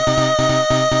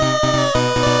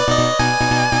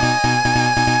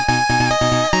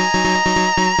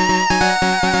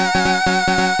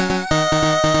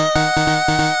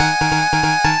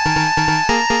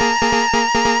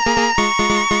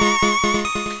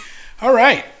All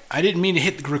right. I didn't mean to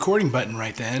hit the recording button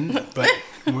right then, but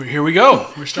here we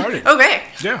go. We're started. Okay.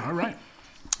 Yeah, all right.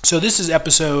 So this is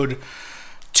episode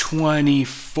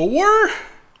 24?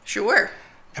 Sure.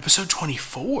 Episode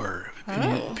 24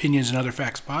 of Opinions and Other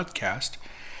Facts podcast.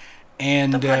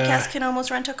 And The podcast can almost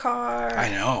rent a car.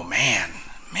 I know, man,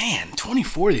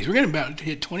 24 of these. We're going to about to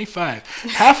hit 25.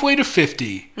 Halfway to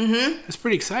 50. Mm-hmm. That's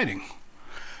pretty exciting.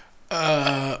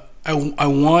 I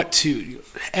want to...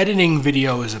 Editing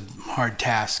video is a hard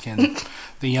task, and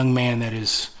the young man that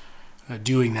is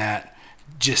doing that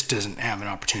just doesn't have an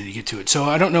opportunity to get to it. So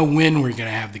I don't know when we're going to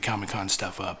have the Comic-Con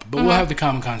stuff up, but we'll have the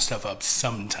Comic-Con stuff up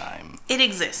sometime. It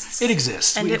exists. It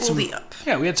exists. And it will be up.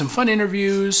 Yeah, we had some fun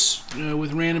interviews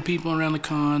with random people around the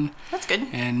con. That's good.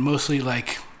 And mostly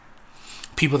like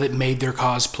people that made their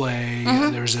cosplay.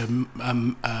 Mm-hmm. There's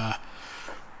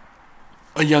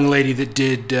a young lady that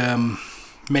did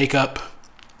makeup.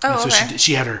 Oh, and so okay.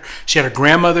 she had her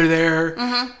grandmother there,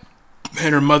 and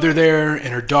her mother there, and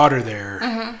her daughter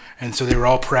there, and so they were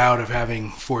all proud of having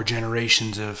 4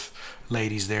 generations of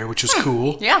ladies there, which was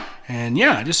cool. Yeah. And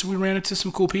yeah, we ran into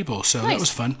some cool people, so Nice. that was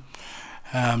fun.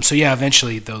 So yeah,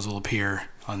 eventually those will appear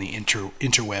on the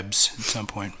interwebs at some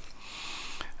point.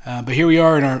 But here we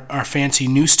are in our fancy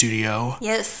new studio.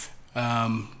 Yes.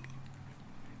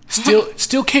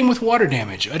 Still came with water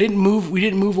damage. We didn't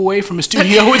move away from a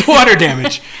studio with water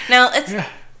damage. Now, it's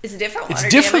different water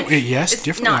It's different. damage. Yes, It's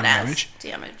different not water as damage.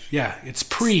 damage. Yeah, it's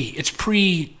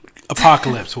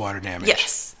pre-apocalypse water damage.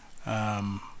 Yes.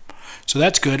 So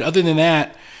that's good. Other than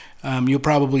that, you'll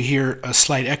probably hear a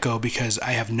slight echo because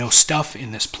I have no stuff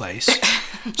in this place.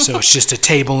 So it's just a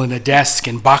table and a desk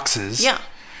and boxes. Yeah.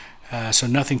 So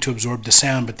nothing to absorb the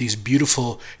sound, but these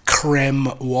beautiful creme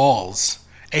walls.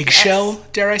 Eggshell,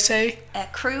 dare I say?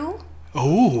 Ecru?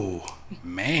 Oh,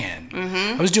 man.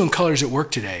 I was doing colors at work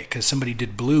today because somebody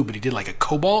did blue, but he did like a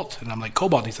cobalt. And I'm like,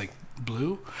 cobalt? And he's like,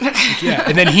 blue? Like, yeah.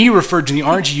 And then he referred to the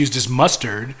orange he used as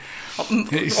mustard.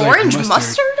 It's like Orange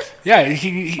mustard? Yeah. I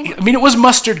mean, it was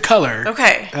mustard color.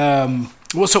 Okay.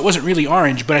 Well, so it wasn't really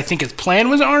orange, but I think his plan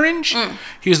was orange.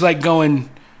 He was like going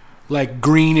like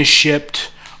green is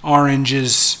shipped, orange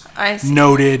is I see.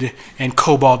 noted, and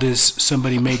cobalt is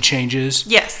somebody made changes.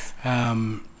 Yes.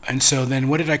 And so then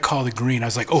what did I call the green? I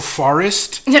was like, oh,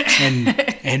 forest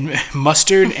and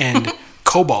mustard and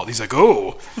cobalt. He's like,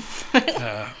 oh.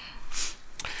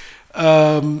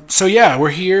 So yeah, we're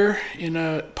here in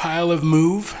a pile of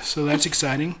move, so that's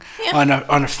exciting. Yeah.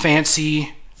 On a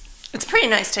fancy... It's a pretty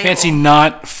nice table. Fancy,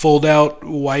 not fold-out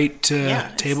white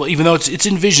Yeah, table, even though it's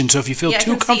envisioned. So if you feel Yeah, I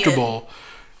too can see comfortable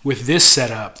with this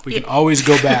setup, we can always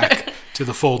go back to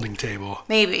the folding table.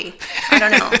 Maybe. I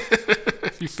don't know.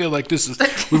 If you feel like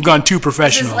we've gone too This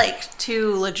professional. is like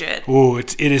too legit. Oh,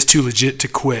 it is too legit to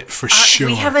quit for sure.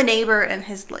 We have a neighbor and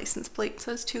his license plate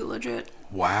says too legit.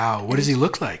 Wow, what does he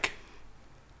look like?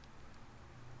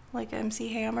 Like MC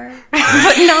Hammer. But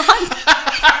not.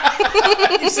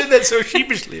 You said that so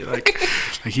sheepishly, like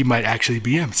he might actually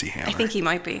be MC Hammer. I think he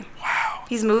might be. Wow.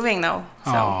 He's moving though.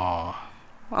 So Aww.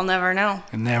 I'll never know.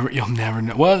 You'll never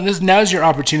know. Well, now's your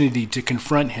opportunity to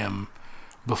confront him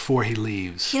before he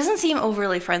leaves. He doesn't seem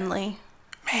overly friendly.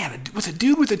 Man, with a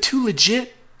dude with a too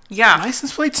legit Yeah.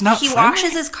 license plate's not He friendly?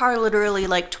 washes his car literally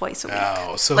like twice a week.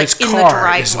 Oh, so like his in the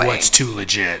car is driveway. what's too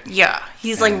legit. Yeah.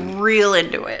 He's like real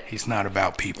into it. He's not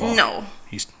about people. No.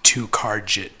 He's too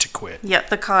car-jit to quit. Yeah,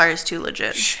 the car is too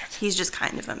legit. Shit. He's just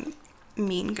kind of a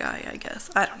mean guy, I guess.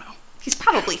 I don't know. He's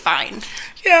probably fine.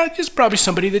 Yeah, just probably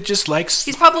somebody that just likes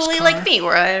He's probably his car. like me,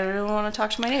 where I don't want to talk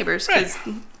to my neighbors. Right.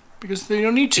 Because they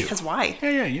don't need to. Because why?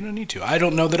 Yeah, you don't need to. I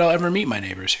don't know that I'll ever meet my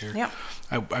neighbors here. Yeah.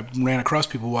 I ran across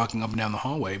people walking up and down the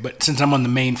hallway, but since I'm on the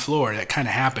main floor, that kind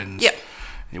of happens. Yeah.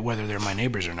 Whether they're my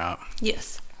neighbors or not.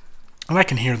 Yes. And I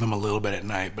can hear them a little bit at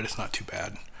night, but it's not too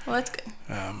bad. Well, that's good.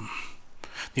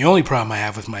 The only problem I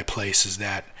have with my place is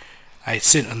that I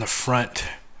sit in the front.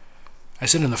 I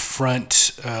sit in the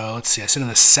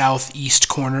southeast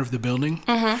corner of the building.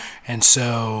 And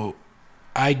so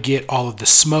I get all of the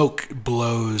smoke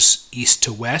blows east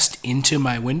to west into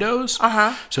my windows.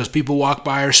 So as people walk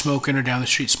by or smoking or down the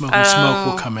street smoking, smoke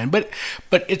will come in. But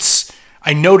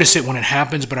I notice it when it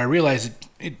happens, but I realize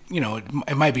it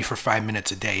might be for 5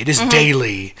 minutes a day. It is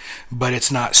daily, but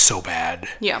it's not so bad.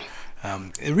 Yeah.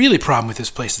 The really problem with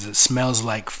this place is it smells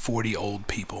like 40 old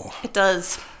people. It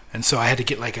does. And so I had to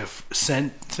get like a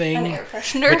scent thing. An air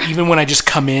freshener. But even when I just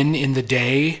come in the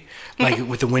day, like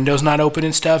with the windows not open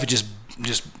and stuff, it just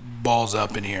balls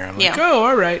up in here. I'm like, oh,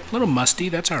 all right. A little musty.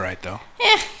 That's all right, though.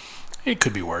 Eh. It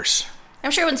could be worse.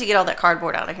 I'm sure once you get all that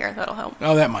cardboard out of here, that'll help.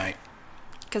 Oh, that might.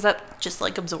 Because that just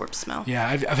like absorbs smell. Yeah,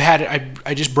 I've had it.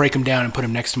 I just break them down and put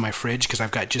them next to my fridge because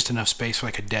I've got just enough space for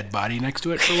like a dead body next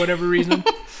to it for whatever reason.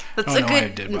 That's a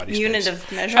good unit of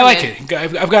measurement. I like it.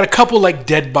 I've got a couple like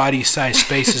dead body size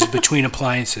spaces between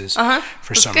appliances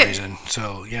for some reason.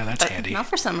 So yeah, that's handy. Not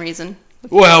for some reason.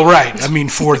 Well, right. I mean,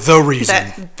 for the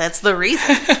reason. That's the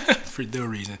reason. For the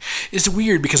reason. It's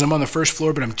weird because I'm on the first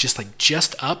floor, but I'm just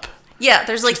up. Yeah,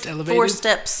 there's like 4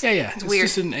 steps. Yeah. It's weird.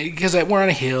 Because we're on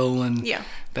a hill and yeah.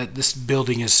 That this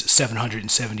building is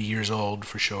 770 years old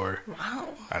for sure. Wow.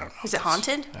 I don't know. Is it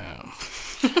haunted?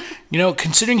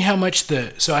 Considering how much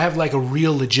so I have like a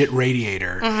real legit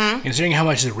radiator. Considering how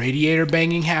much the radiator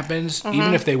banging happens,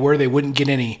 even if they wouldn't get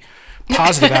any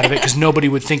positive out of it because nobody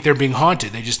would think they're being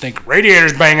haunted. They just think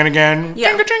radiator's banging again.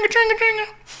 Yeah. Jinga, jinga, jinga,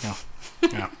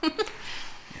 jinga.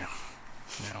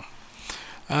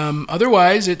 Yeah.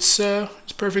 Otherwise, it's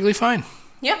perfectly fine.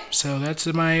 Yeah. So that's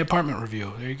my apartment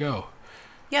review. There you go.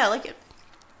 Yeah, I like it.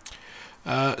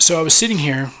 So I was sitting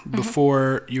here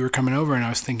before you were coming over, and I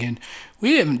was thinking,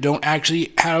 we don't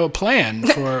actually have a plan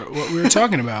for what we were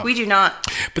talking about. We do not.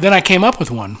 But then I came up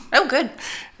with one. Oh, good.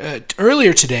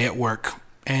 Earlier today at work,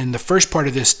 and the first part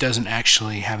of this doesn't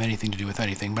actually have anything to do with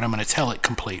anything, but I'm going to tell it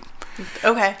complete.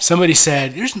 Okay. Somebody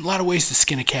said, there's a lot of ways to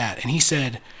skin a cat.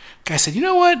 And guy said, you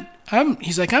know what? I'm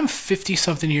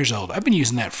 50-something years old. I've been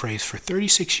using that phrase for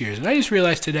 36 years. And I just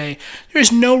realized today,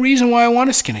 there's no reason why I want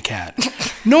to skin a cat.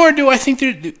 Nor do I think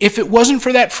if it wasn't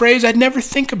for that phrase, I'd never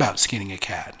think about skinning a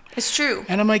cat. It's true.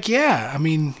 And I'm like, yeah.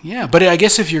 But I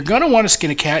guess if you're going to want to skin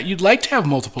a cat, you'd like to have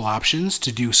multiple options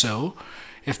to do so.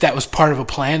 If that was part of a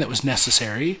plan that was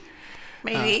necessary.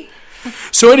 Maybe.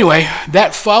 So anyway,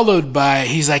 that followed by,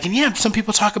 he's like, and yeah, some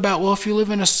people talk about, well, if you live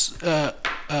in a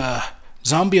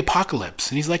zombie apocalypse.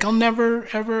 And he's like, I'll never,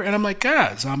 ever. And I'm like,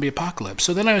 zombie apocalypse.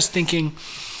 So then I was thinking,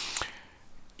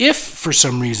 if for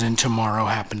some reason tomorrow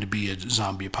happened to be a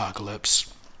zombie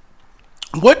apocalypse,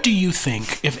 what do you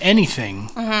think, if anything,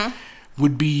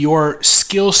 would be your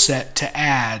skill set to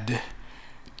add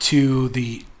to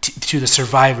the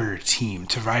survivor team,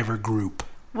 survivor group?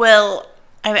 Well,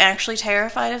 I'm actually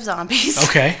terrified of zombies.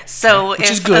 Okay. So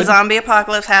if a zombie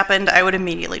apocalypse happened, I would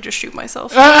immediately just shoot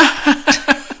myself.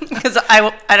 Because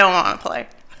I don't want to play.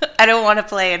 I don't want to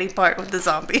play any part with the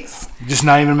zombies. Just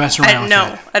not even mess around with it?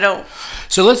 No, I don't.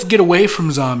 So let's get away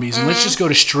from zombies and let's just go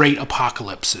to straight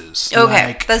apocalypses. Okay,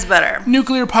 like that's better.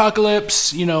 Nuclear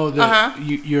apocalypse,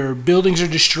 your buildings are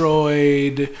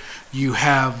destroyed. You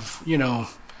have,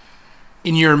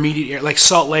 in your immediate area, like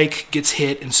Salt Lake gets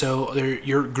hit, and so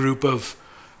your group of,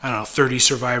 30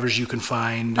 survivors you can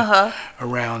find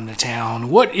around the town.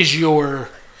 What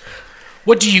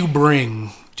do you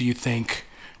bring, do you think,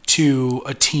 to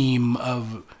a team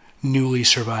of newly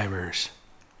survivors?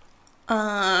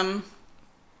 I'm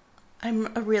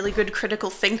a really good critical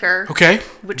thinker. Okay,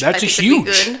 which that's I think huge. would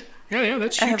be good. Yeah,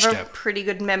 that's a huge step. I have a pretty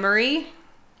good memory,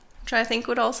 which I think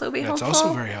would also be helpful. That's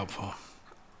also very helpful.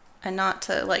 And not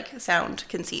to sound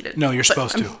conceited. No, you're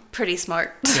supposed to. I'm pretty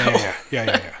smart. So.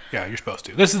 Yeah. You're supposed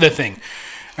to. This is the thing.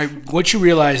 What you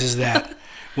realize is that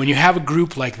when you have a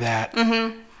group like that,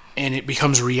 and it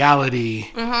becomes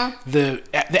reality, the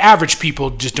average people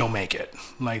just don't make it.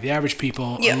 Like the average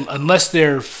people, unless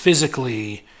they're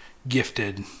physically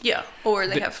gifted. Yeah, or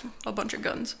they have a bunch of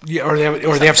guns. Yeah, or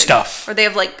they have stuff. Or they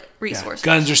have resources.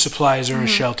 Yeah, guns or supplies or a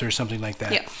shelter or something like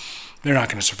that. Yeah. They're not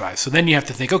going to survive. So then you have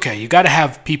to think, okay, you got to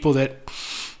have people that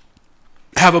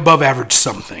have above average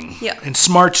something. Yeah. And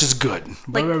smarts is good.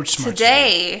 Above average smarts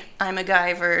today, I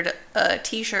MacGyvered a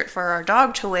t-shirt for our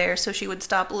dog to wear so she would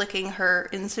stop licking her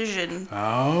incision.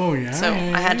 Oh, yeah. So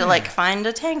I had to find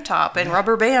a tank top and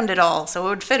rubber band it all so it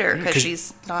would fit her because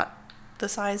she's not the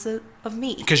size of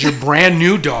me. Because your brand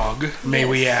new dog, may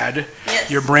we add,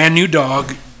 your brand new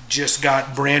dog just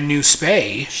got brand new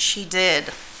spay. She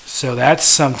did. So that's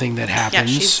something that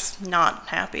happens. Yeah, she's not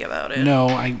happy about it. No,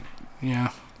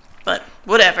 But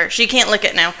whatever. She can't lick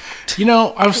it now.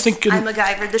 I was thinking... I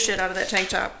MacGyvered the shit out of that tank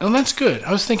top. Oh, that's good.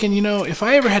 I was thinking, if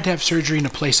I ever had to have surgery in a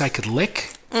place I could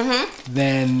lick,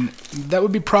 then that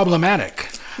would be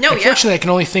problematic. Unfortunately, I can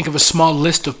only think of a small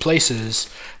list of places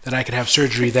that I could have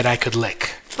surgery that I could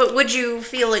lick. But would you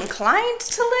feel inclined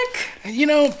to lick?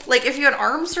 If you had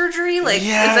arm surgery, is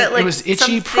that it was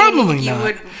itchy. Probably you not.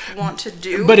 would want to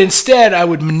do? But instead, I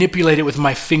would manipulate it with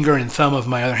my finger and thumb of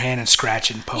my other hand and scratch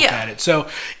it and poke at it. So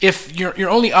if your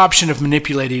only option of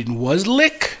manipulating was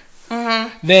lick,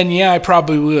 then I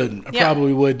probably would. I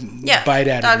probably would bite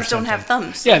at it. Dogs don't have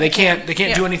thumbs. Yeah, they can't. They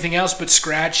can't do anything else but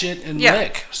scratch it and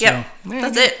lick. So,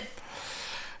 that's it.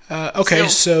 Okay,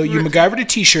 so you MacGyvered a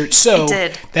t-shirt. So I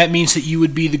did. That means that you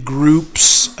would be the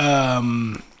group's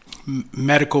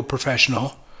medical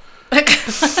professional.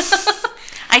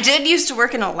 I did used to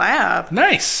work in a lab.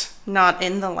 Nice. Not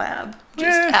in the lab,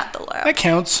 just at the lab. That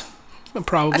counts.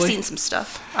 Probably. I've seen some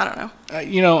stuff. I don't know.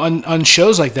 You know, on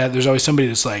shows like that, there's always somebody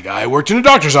that's like, I worked in a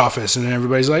doctor's office. And then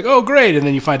everybody's like, oh, great. And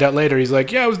then you find out later, he's like,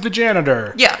 yeah, I was the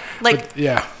janitor. Yeah. Like, but,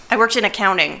 yeah. I worked in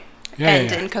accounting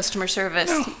in customer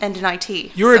service and in IT.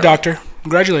 You were a doctor.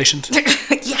 Congratulations.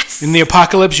 Yes. In the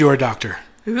apocalypse, you're a doctor.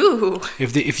 Ooh.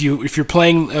 If you're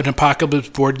playing an apocalypse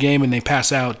board game and they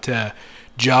pass out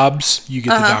jobs, you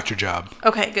get the doctor job.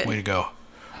 Okay, good. Way to go.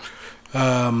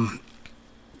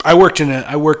 I worked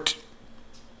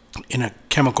in a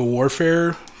chemical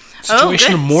warfare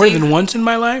situation more than once in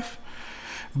my life,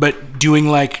 but doing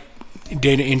like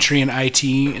data entry and IT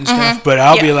and stuff. But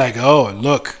I'll be like, oh,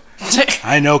 look,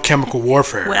 I know chemical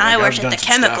warfare. When I worked at the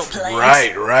chemical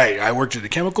plant. Right. I worked at the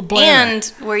chemical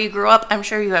plant. And where you grew up, I'm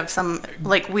sure you have some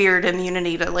like weird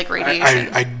immunity to like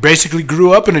radiation. I basically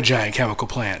grew up in a giant chemical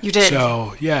plant. You did?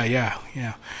 So, yeah.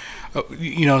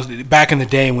 You know, back in the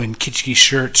day when Kitschke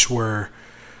shirts were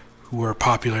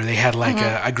popular, they had like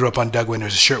I grew up on Dugwin. There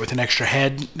was a shirt with an extra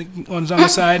head ones on the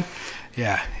side.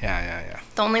 Yeah.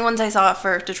 The only ones I saw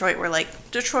for Detroit were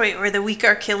like Detroit, where the weak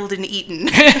are killed and eaten.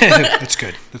 That's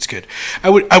good. I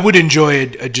would enjoy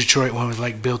a Detroit one with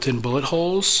like built-in bullet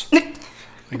holes.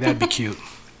 Like that'd be cute.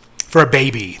 For a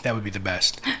baby, that would be the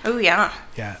best. Oh yeah.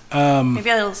 Yeah. Maybe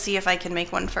I'll see if I can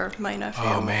make one for my nephew.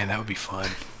 Oh man, that would be fun.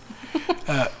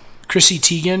 Chrissy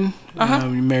Teigen,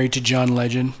 married to John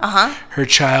Legend. Her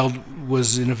child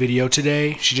was in a video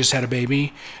today. She just had a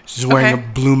baby. She's wearing a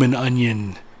Bloomin'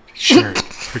 Onion shirt.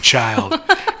 Her child.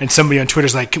 And somebody on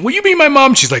Twitter's like, will you be my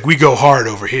mom? She's like, we go hard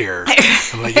over here.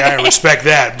 I'm like, yeah, I respect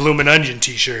that. Bloomin' Onion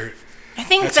t-shirt. I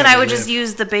think that I would just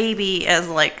use the baby as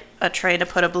like a tray to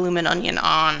put a Bloomin' Onion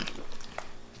on.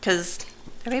 Because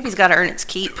the baby's got to earn its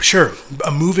keep. Sure.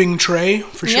 A moving tray,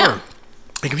 for sure. Yeah.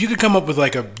 Like if you could come up with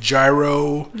like a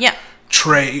gyro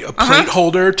tray, a plate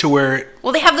holder to where...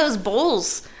 Well, they have those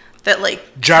bowls that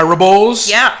like... Gyro bowls?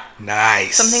 Yeah.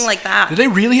 Nice. Something like that. Do they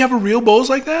really have a real bowls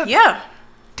like that? Yeah.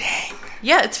 Dang.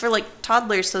 Yeah, it's for like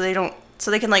toddlers so they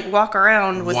can like walk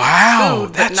around with food,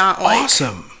 but that's not like...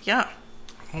 awesome. Yeah.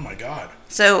 Oh my God.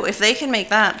 So if they can make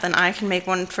that, then I can make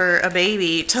one for a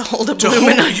baby to hold a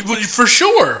Bloomin' Onion. For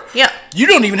sure. Yeah. You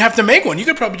don't even have to make one. You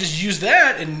could probably just use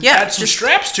that and add some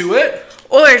straps to it.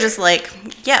 Or just like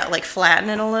flatten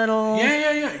it a little.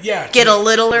 Yeah. Get a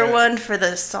littler one for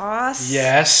the sauce.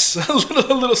 Yes. a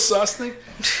little sauce thing.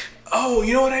 Oh,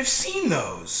 you know what? I've seen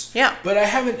those. Yeah. But I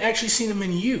haven't actually seen them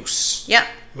in use. Yeah.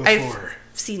 Before. I've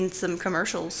seen some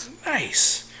commercials.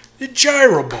 Nice. The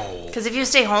gyro bowl. Because if you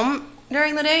stay home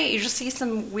during the day, you just see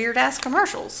some weird ass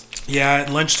commercials. Yeah, at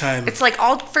lunchtime. It's like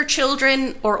all for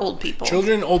children or old people.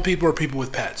 Children, old people, or people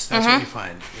with pets. That's what you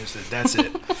find. That's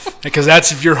it. Because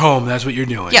that's if you're home, that's what you're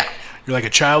doing. Yeah. You're like a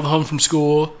child home from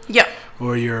school. Yeah.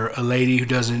 Or you're a lady who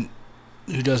doesn't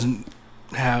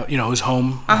have, who's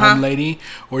home, a home lady,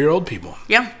 or you're old people.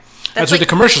 Yeah. That's what the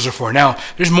commercials are for. Now,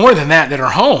 there's more than that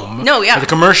are home. No, yeah. But the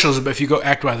commercials, if you go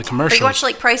act by the commercials. But you watch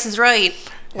like Price is Right,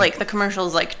 like the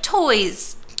commercials like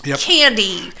toys,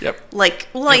 candy, like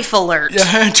Life Alert.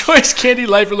 Yeah, toys, candy,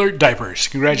 Life Alert, diapers.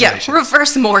 Congratulations. Yeah,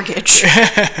 reverse mortgage.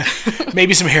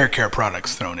 Maybe some hair care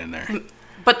products thrown in there.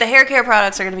 But the hair care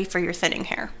products are going to be for your thinning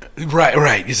hair.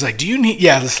 Right. It's like, do you need...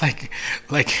 Yeah, it's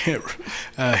like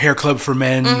hair club for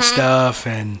men stuff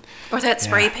and... Or that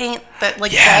spray paint that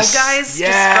bald guys just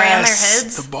spray on their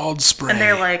heads. The bald spray. And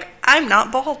they're like, I'm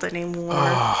not bald anymore.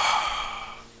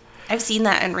 I've seen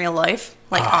that in real life,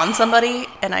 on somebody,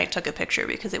 and I took a picture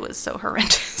because it was so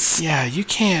horrendous. Yeah, you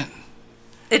can't...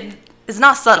 It is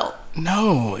not subtle.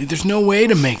 No, there's no way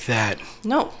to make that.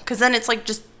 No, because then it's like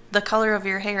just the color of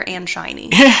your hair and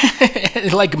shiny.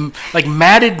 like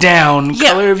matted down,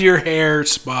 color of your hair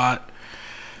spot.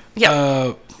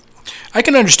 Yeah. I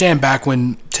can understand back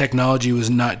when technology was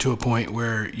not to a point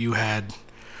where you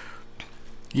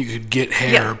could get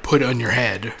hair put on your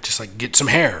head, just like get some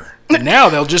hair. And now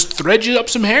they'll just thread you up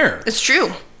some hair. It's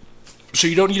true. So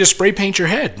you don't need to spray paint your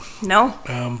head. No.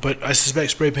 But I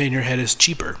suspect spray painting your head is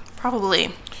cheaper.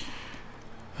 Probably.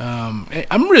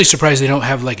 I'm really surprised they don't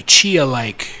have like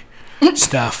chia-like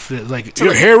stuff. That,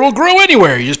 your hair will grow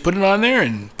anywhere. You just put it on there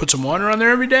and put some water on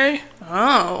there every day.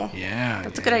 Oh. Yeah.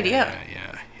 That's a good idea.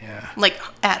 Yeah. Like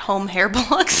at-home hair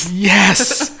blocks?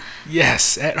 Yes.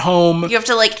 Yes, at home. You have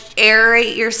to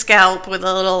aerate your scalp with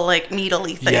a little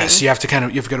needly thing. Yes, you have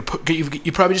to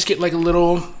you probably just get like a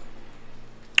little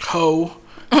hoe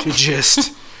to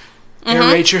just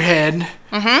aerate your head.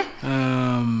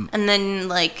 And then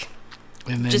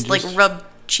just rub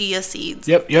chia seeds.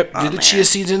 Yep. Get the chia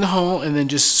seeds in the hole and then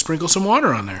just sprinkle some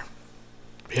water on there.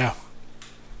 Yeah.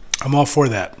 I'm all for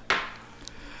that.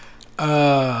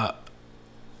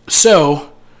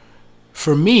 So,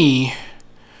 for me,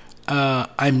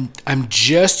 I'm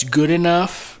just good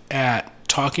enough at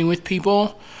talking with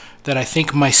people that I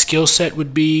think my skill set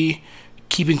would be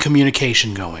keeping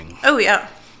communication going. Oh, yeah.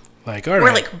 Like, all right.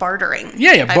 We're like bartering.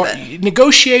 Yeah.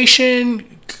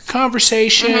 Negotiation,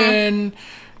 conversation,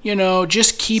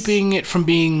 just keeping it from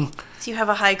being... So you have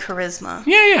a high charisma.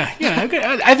 Yeah.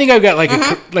 I think I've got like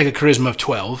a charisma of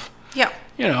 12.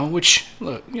 Yeah. Which,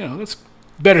 look, that's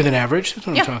better than average. That's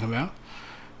what I'm talking about.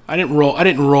 I didn't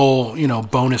roll,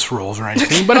 bonus rolls or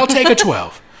anything, but I'll take a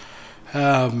 12.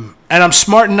 And I'm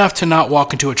smart enough to not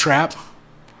walk into a trap.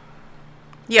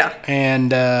 Yeah.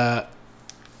 And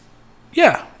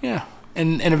yeah.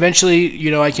 And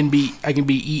eventually, I can be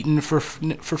eaten for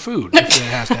food if that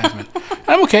has to happen.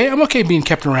 I'm okay being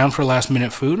kept around for last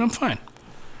minute food. I'm fine.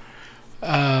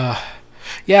 Yeah,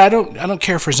 I don't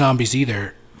care for zombies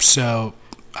either. So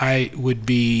I would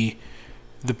be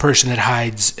the person that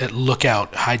hides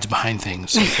behind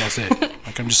things. Like, that's it.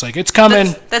 Like, I'm just like, it's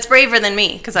coming. That's braver than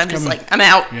me, because I'm just like, I'm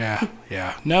out.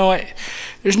 Yeah. No,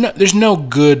 there's no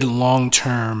good long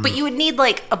term. But you would need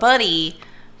like a buddy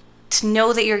to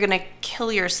know that you're gonna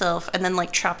kill yourself and then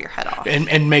like chop your head off.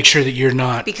 And make sure that you're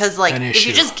not, because like an if issue.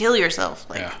 you just kill yourself,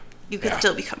 like you could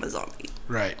still become a zombie.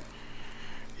 Right.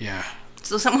 Yeah.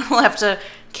 So someone will have to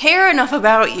care enough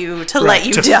about you to let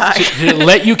you die. To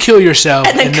let you kill yourself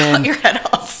and then cut your head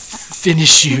off.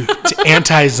 Finish you, to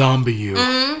anti-zombie you.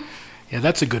 Mm-hmm. Yeah,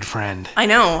 that's a good friend. I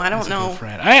know. I don't know. Good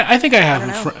friend. I think I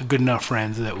have good enough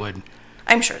friends that would.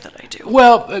 I'm sure that I do.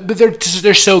 Well, but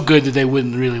they're so good that they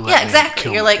wouldn't really let me exactly.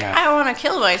 kill You're like, I want to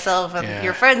kill myself, and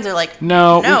your friends are like,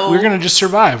 no, we're gonna just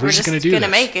survive. We're just gonna do this. We're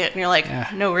gonna make it, and you're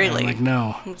like, no, really. I'm like,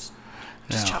 no.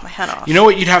 Just chop my head off. You know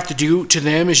what you'd have to do to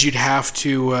them is you'd have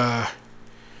to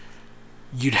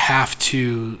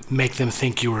make them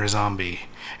think you were a zombie,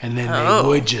 and then they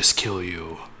would just kill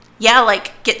you. Yeah,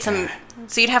 like get some.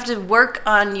 So you'd have to work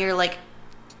on your like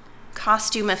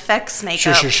costume effects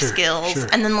makeup skills,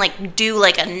 and then like do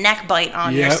like a neck bite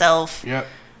on yourself. Yep.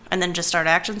 And then just start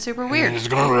acting super weird. And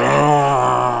going,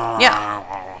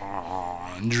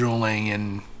 and drooling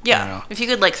and if you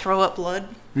could like throw up blood.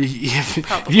 If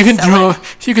you can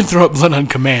throw up blood on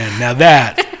command. Now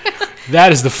that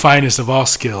is the finest of all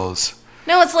skills.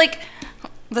 No, it's like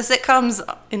the sitcoms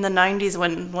in the 90s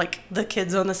when like the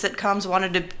kids on the sitcoms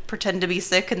wanted to pretend to be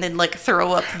sick and then like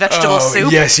throw up vegetable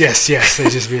soup. Yes. They'd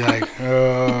just be like,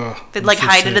 oh. They'd like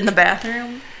hide it in the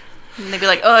bathroom. And they'd be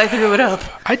like, oh, I threw it up.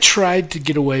 I tried to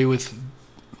get away with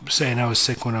saying I was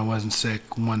sick when I wasn't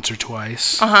sick once or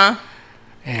twice.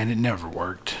 And it never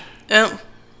worked. Oh.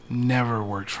 Never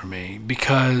worked for me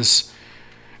because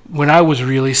when I was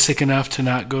really sick enough to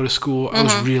not go to school, I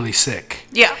was really sick.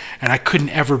 Yeah. And I couldn't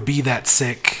ever be that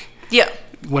sick. Yeah.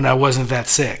 When I wasn't that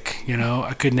sick,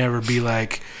 I could never be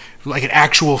like an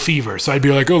actual fever. So I'd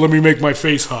be like, oh, let me make my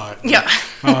face hot. Yeah.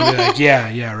 I'd be like,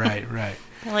 yeah, right.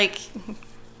 Like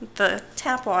the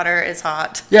tap water is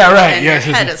hot. Yeah, right. And your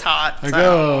head is hot. Like,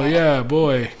 oh, yeah,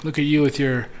 boy, look at you with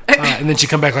your... and then she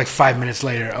come back like 5 minutes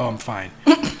later. Oh, I'm fine.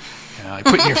 Like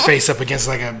putting your face up against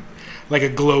like a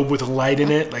globe with a light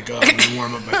in it. Like, oh, let me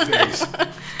warm up my face.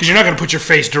 Because you're not going to put your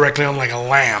face directly on like a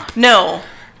lamp. No.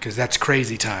 Because that's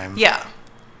crazy time. Yeah.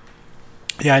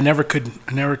 Yeah, I never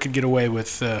could get away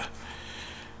with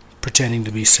pretending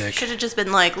to be sick. Should have just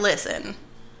been like, listen,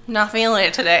 not feeling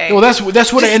it today. Well,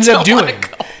 that's what I ended up doing.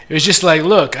 It was just like,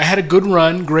 look, I had a good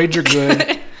run, grades are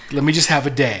good. Let me just have a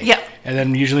day. Yeah. And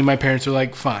then usually my parents are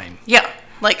like, fine. Yeah.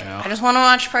 Like, I just want to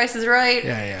watch Price is Right.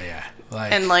 Yeah.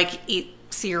 And like eat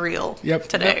cereal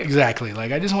today. Yep, exactly.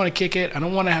 Like, I just want to kick it. I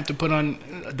don't want to have to put on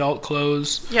adult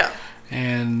clothes. Yeah.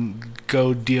 And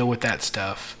go deal with that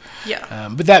stuff. Yeah.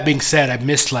 But that being said, I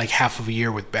missed like half of a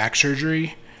year with back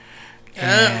surgery.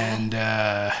 And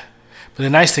but the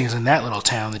nice thing is in that little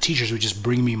town, the teachers would just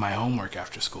bring me my homework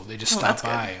after school. They just stop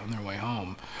by on their way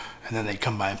home, and then they'd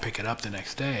come by and pick it up the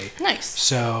next day. Nice.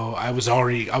 So I was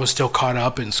still caught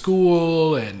up in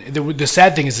school, and the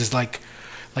sad thing is like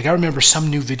I remember some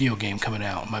new video game coming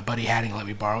out. My buddy Hatting let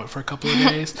me borrow it for a couple of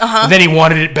days, and then he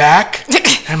wanted it back.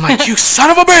 And I'm like, you son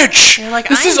of a bitch! You're like,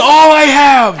 this is all I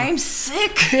have. I'm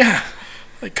sick. Yeah.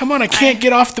 Like, come on, I can't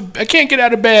get out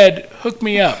of bed. Hook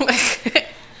me up.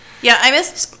 Yeah, I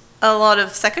missed a lot of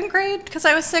second grade because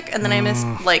I was sick, and then I missed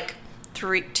like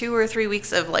 2 or 3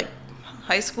 weeks of like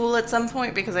high school at some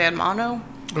point because I had mono.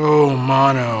 Oh,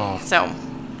 mono. So,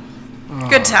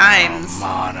 good times.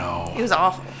 Mono. It was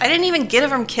awful. I didn't even get it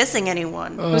from kissing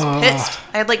anyone. I was pissed.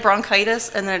 I had like bronchitis,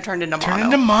 and then it turned into mono.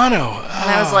 And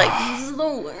I was like, this is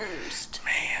the worst.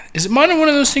 Man. Is it mono one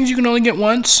of those things you can only get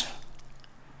once?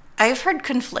 I've heard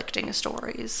conflicting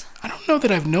stories. I don't know that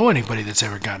I've known anybody that's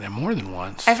ever gotten it more than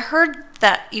once. I've heard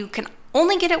that you can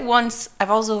only get it once.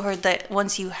 I've also heard that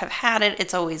once you have had it,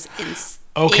 it's always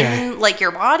in like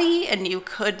your body, and you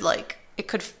could like it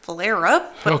could flare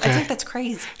up. But I think that's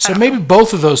crazy. So maybe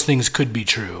both of those things could be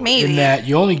true. Maybe. In that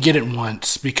you only get it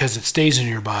once because it stays in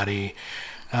your body,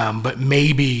 but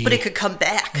maybe. But it could come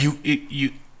back.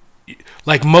 You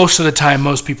like most of the time,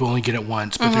 most people only get it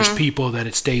once, but there's people that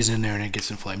it stays in there and it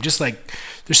gets inflamed. Just like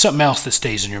there's something else that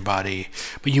stays in your body,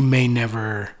 but it may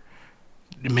never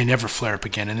flare up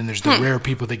again. And then there's the rare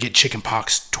people that get chicken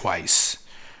pox twice.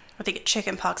 Or they get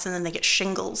chicken pox and then they get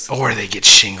shingles. Or they get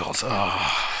shingles.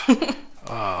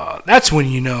 That's when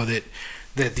you know that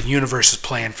the universe's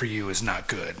plan for you is not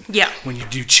good. Yeah. When you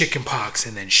do chicken pox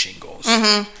and then shingles.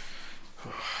 Mm-hmm.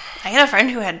 I had a friend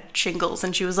who had shingles,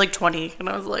 and she was like 20, and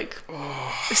I was like,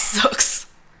 this sucks.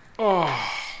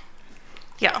 Oh.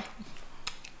 Yeah.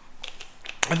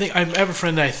 I have a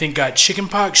friend that I think got chicken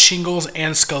pox, shingles,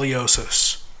 and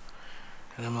scoliosis.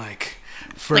 And I'm like,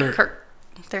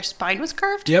 their spine was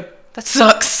curved? Yep. That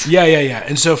sucks. Yeah.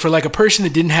 And so for like a person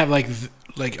that didn't have like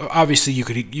obviously you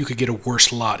could get a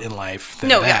worse lot in life than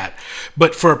that. Yeah.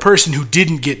 But for a person who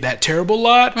didn't get that terrible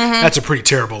lot, that's a pretty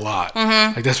terrible lot.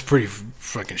 Mm-hmm. Like that's pretty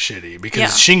fucking shitty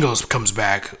because shingles comes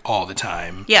back all the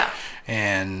time. Yeah.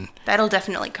 And that'll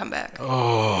definitely come back.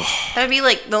 Oh. That'd be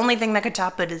like the only thing that could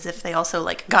top it is if they also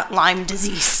like got Lyme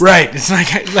disease. Right. It's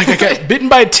like I got bitten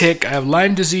by a tick, I have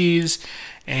Lyme disease,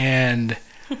 and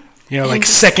like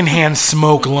secondhand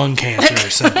smoke lung cancer or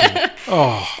something.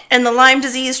 Oh. And the Lyme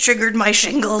disease triggered my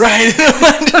shingles. Right. The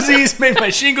Lyme disease made my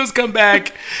shingles come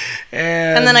back.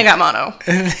 And then I got mono.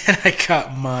 And then I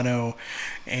got mono.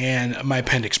 And my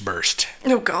appendix burst.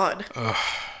 Oh, God. Ugh.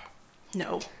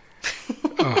 No.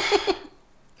 Ugh.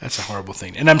 That's a horrible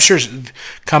thing. And I'm sure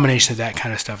a combination of that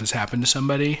kind of stuff has happened to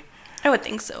somebody. I would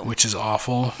think so. Which is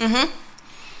awful. Mm-hmm.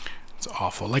 It's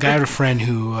awful. Like, I had a friend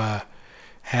who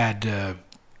had...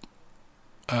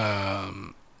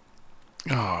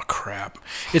 oh, crap.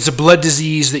 It's a blood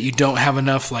disease that you don't have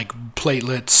enough, like,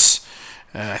 platelets...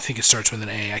 I think it starts with an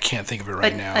A. I can't think of it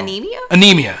right now. Anemia?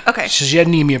 Anemia. Okay. She had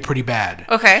anemia pretty bad.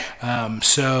 Okay.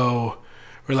 So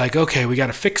we're like, okay, we got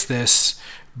to fix this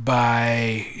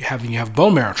by having you have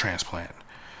bone marrow transplant.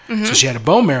 Mm-hmm. So she had a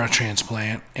bone marrow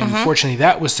transplant, and unfortunately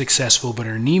that was successful, but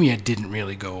her anemia didn't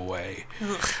really go away.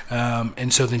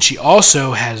 And so then she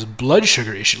also has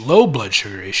low blood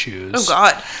sugar issues. Oh,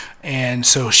 God. And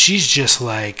so she's just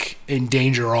like in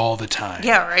danger all the time.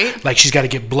 Yeah, right? Like she's got to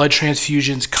get blood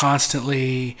transfusions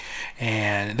constantly,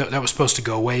 and that was supposed to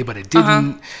go away, but it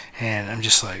didn't. And I'm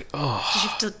just like, oh. Did you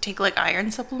have to take like iron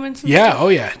supplements and stuff? stuff? Oh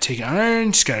yeah, take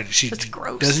iron. She That's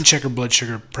gross. Doesn't check her blood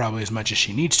sugar probably as much as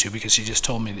she needs to, because she just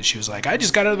told me that she was like, I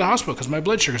just got out of the hospital because my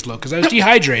blood sugar's low because I was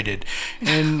dehydrated.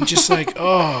 And just like,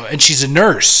 oh. And she's a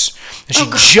nurse. And she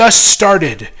just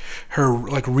started her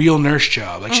like real nurse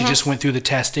job. Like she just went through the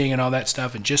testing and all that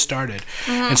stuff and just started.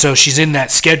 And so she's in that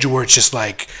schedule where it's just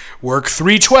like work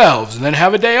 3 12s and then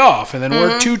have a day off and then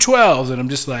work 2 12s. And I'm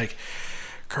just like,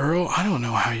 girl, I don't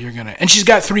know how you're going to. And she's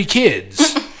got 3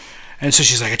 kids. And so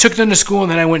she's like, I took them to school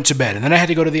and then I went to bed. And then I had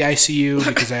to go to the ICU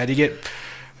because I had to get,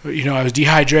 I was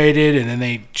dehydrated. And then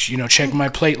they, checked my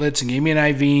platelets and gave me an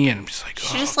IV. And I'm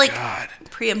just like, God.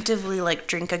 Preemptively like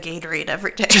drink a Gatorade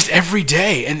every day. Just every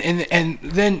day. And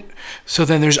then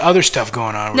there's other stuff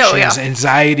going on where she has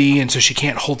anxiety, and so she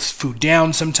can't hold food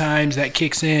down sometimes. That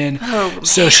kicks in.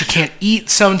 So she can't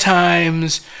eat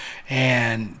sometimes,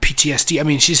 and PTSD. I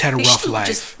mean, she's had a rough life.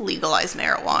 Just legalize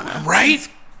marijuana. Right?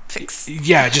 Fix.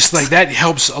 Yeah, just like that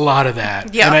helps a lot of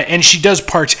that. Yeah. And she does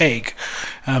partake,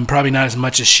 probably not as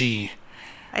much as she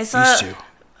used to.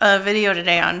 A video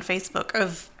today on Facebook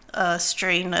of a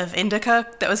strain of indica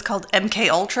that was called MK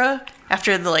Ultra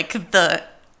after the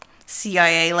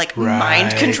CIA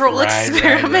mind control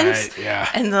experiments. Right, yeah.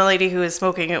 And the lady who was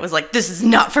smoking it was like, "This is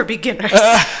not for beginners."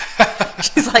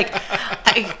 She's like,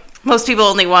 most people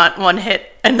only want one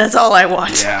hit, and that's all I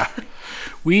want. Yeah.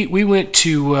 We went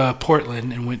to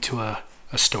Portland and went to a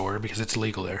store because it's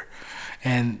legal there,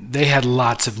 and they had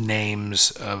lots of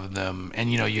names of them,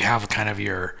 and you have kind of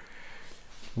your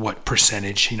what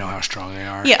percentage, how strong they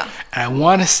are. Yeah. And I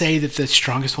want to say that the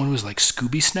strongest one was like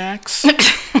Scooby Snacks,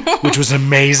 which was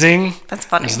amazing. That's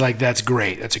funny. It's like, that's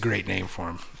great. That's a great name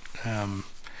for him.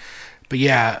 But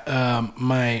yeah,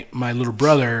 my little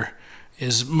brother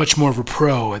is much more of a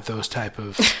pro at those type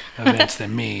of events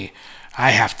than me. I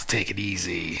have to take it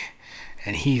easy.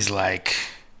 And he's like...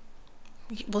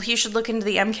 Well, he should look into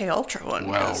the MK Ultra one,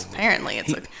 because apparently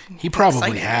it's he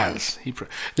probably has.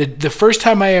 The first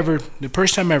time I ever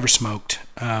smoked,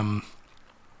 it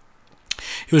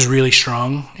it was really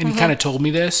strong, and he kind of told me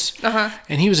this.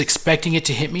 And he was expecting it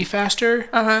to hit me faster.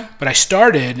 But I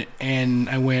started, and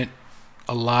I went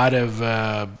a lot of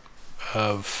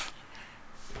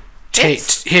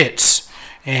hits.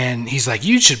 And he's like,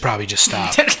 you should probably just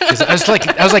stop. 'Cause I was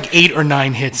like 8 or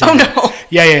 9 hits. Oh, no.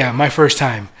 Yeah. My first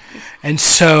time. And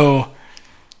so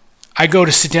I go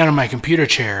to sit down in my computer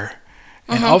chair,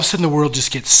 and all of a sudden the world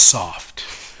just gets soft.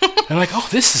 And I'm like, oh,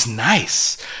 this is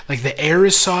nice. Like the air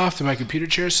is soft and my computer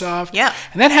chair is soft. Yeah.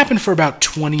 And that happened for about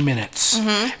 20 minutes.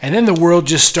 And then the world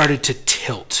just started to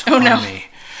tilt on me.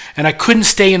 And I couldn't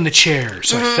stay in the chair,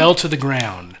 so I fell to the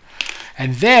ground.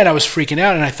 And then I was freaking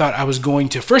out, and I thought I was going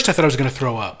to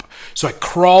throw up. So I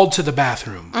crawled to the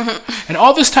bathroom. And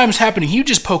all this time is happening, he would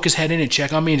just poke his head in and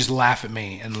check on me and just laugh at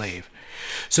me and leave.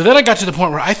 So then I got to the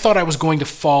point where I thought I was going to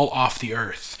fall off the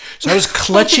earth. So I was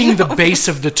clutching the base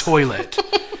of the toilet.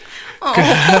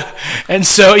 And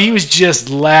so he was just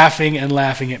laughing and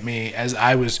laughing at me as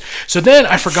I was. So then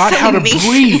I forgot how to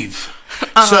breathe.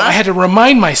 So I had to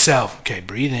remind myself, okay,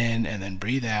 breathe in and then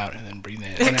breathe out and then breathe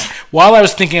in. While I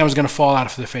was thinking I was going to fall out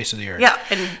of the face of the earth. Yeah,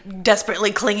 and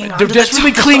desperately clinging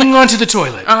onto the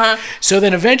toilet. So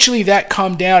then eventually that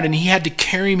calmed down, and he had to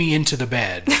carry me into the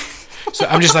bed. So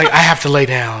I'm just like, I have to lay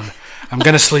down. I'm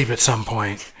going to sleep at some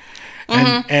point.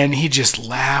 And he just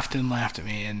laughed and laughed at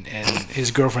me. And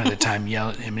his girlfriend at the time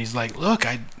yelled at him. And he's like, look,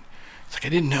 I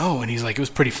didn't know. And he's like, it was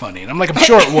pretty funny. And I'm like, I'm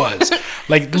sure it was.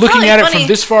 Like, looking at it from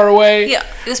this far away. Yeah,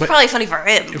 it was probably funny for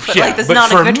him. But like, that's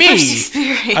not a good first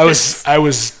experience. I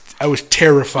was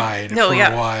terrified for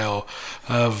a while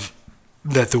of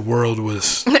that the world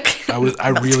was. I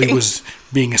really was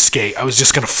being escaped. I was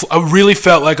just gonna. I really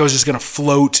felt like I was just gonna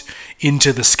float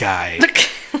into the sky.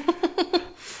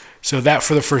 So that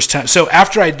for the first time. So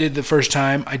after I did the first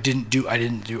time, I didn't do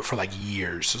it for like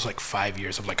years. It was like 5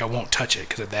 years. I'm like, I won't touch it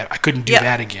because of that. I couldn't do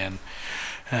that again.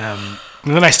 And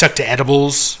then I stuck to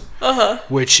edibles,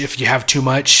 which if you have too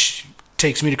much,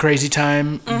 takes me to crazy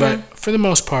time. But for the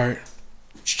most part,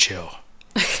 it's chill.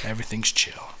 Everything's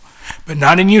chill. But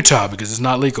not in Utah because it's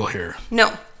not legal here.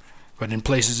 No. But in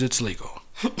places it's legal.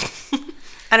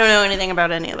 I don't know anything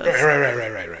about any of those.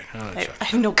 Right. I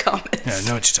have no comments. Yeah, I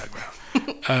know what you're talking about.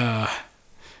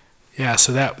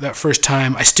 So that first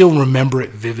time, I still remember it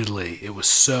vividly. It was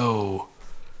so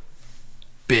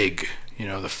big.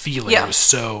 The feeling was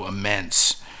so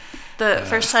immense. The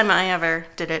first time I ever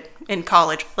did it in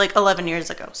college, like 11 years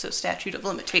ago, so statute of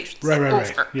limitations.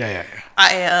 Right. Yeah.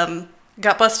 I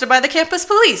got busted by the campus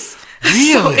police.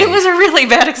 Really? So it was a really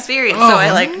bad experience. Oh, so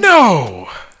I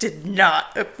did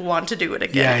not want to do it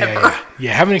again ever.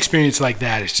 Yeah, having an experience like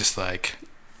that is just like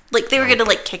they were gonna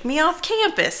kick me off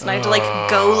campus, and I had to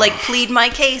go plead my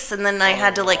case, and then I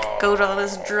had to go to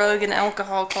this drug and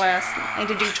alcohol class. And I had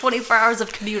to do 24 hours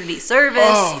of community service.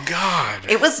 Oh God!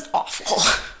 It was awful.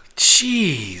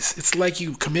 Jeez, it's like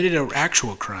you committed an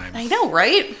actual crime. I know,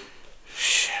 right?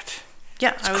 Shit.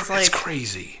 Yeah, it's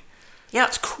crazy. Yeah,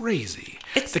 it's crazy.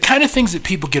 It's the kind of things that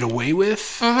people get away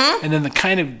with, and then the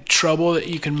kind of trouble that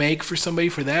you can make for somebody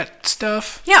for that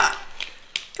stuff. Yeah,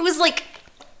 it was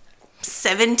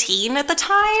 17 at the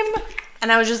time,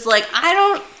 and I was just like, I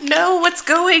don't know what's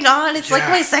going on. It's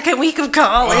my second week of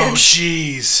college. Oh,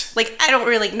 jeez. I don't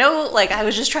really know. I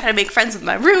was just trying to make friends with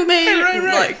my roommate.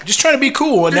 Right. Just trying to be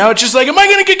cool, and now it's just am I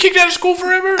going to get kicked out of school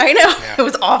forever? I know. Yeah. It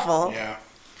was awful.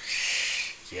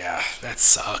 Yeah, that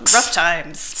sucks. Rough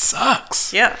times. It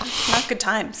sucks. Yeah, not good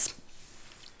times.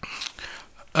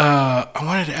 I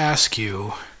wanted to ask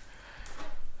you,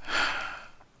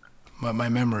 but my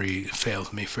memory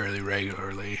fails me fairly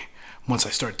regularly once I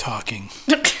start talking.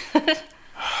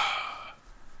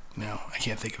 No, I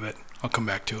can't think of it. I'll come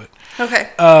back to it.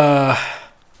 Okay.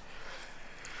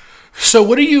 So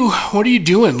what are you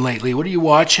doing lately? What are you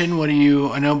watching?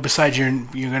 I know besides you're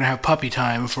gonna have puppy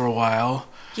time for a while.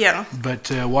 Yeah.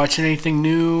 But watching anything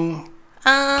new?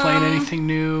 Playing anything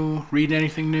new? Reading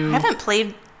anything new? I haven't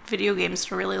played video games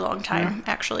for a really long time,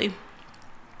 actually.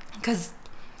 Because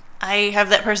I have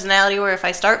that personality where if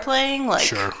I start playing,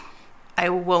 sure. I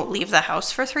won't leave the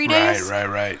house for 3 days.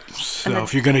 Right. So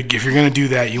if you're gonna do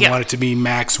that, you want it to be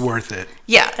max worth it.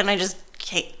 Yeah, and I just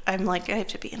can't. I'm I have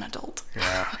to be an adult.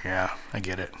 Yeah, I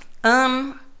get it.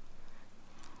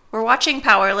 We're watching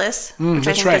Powerless, which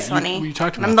I think is funny. You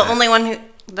talked about I'm the only one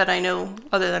that I know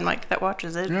other than Mike that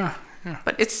watches it. Yeah.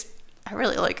 But I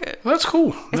really like it. Well, that's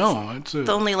cool. It's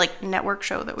the only network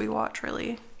show that we watch,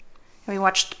 really. And we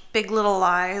watched Big Little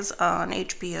Lies on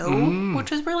HBO,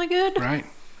 which is really good. Right.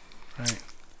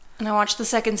 And I watched the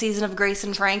second season of Grace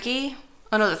and Frankie.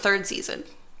 Oh no, the third season.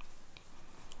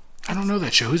 I don't know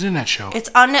that show. Who's in that show? It's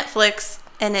on Netflix,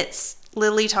 and it's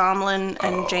Lily Tomlin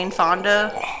and Jane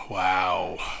Fonda.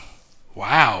 Wow.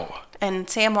 Wow. And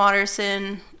Sam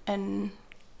Waterston and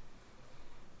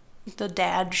the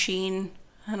dad Sheen.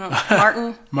 I don't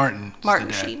know. Martin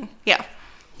Sheen. Yeah.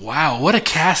 Wow, what a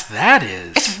cast that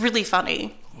is. It's really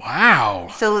funny. Wow.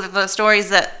 So the stories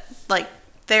that, like,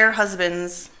 their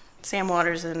husbands, Sam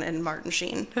Waterston and Martin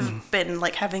Sheen, have been,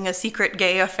 like, having a secret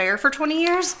gay affair for 20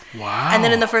 years. Wow. And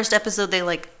then in the first episode, they,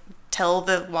 like, tell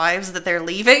the wives that they're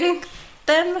leaving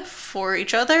them for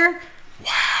each other.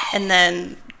 Wow. And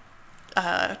then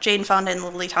Jane Fonda and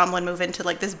Lily Tomlin move into,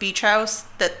 like, this beach house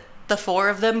that the four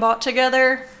of them bought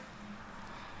together.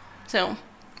 So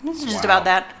it's just about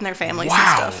that and their families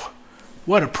and stuff.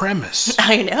 What a premise.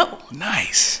 I know.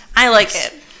 Nice. I like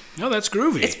it. No, that's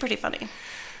groovy. It's pretty funny.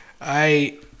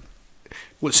 As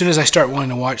soon as I start wanting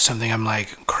to watch something, I'm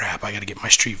like, crap, I got to get my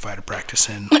Street Fighter practice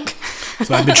in.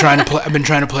 So I've been trying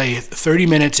to play 30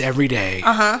 minutes every day.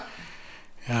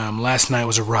 Last night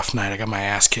was a rough night. I got my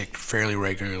ass kicked fairly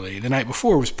regularly. The night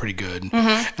before was pretty good.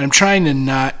 And I'm trying to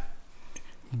not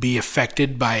be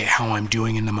affected by how I'm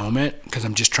doing in the moment because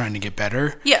I'm just trying to get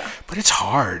better. Yeah. But it's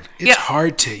hard. It's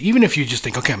hard to, even if you just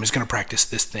think, okay, I'm just going to practice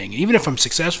this thing. Even if I'm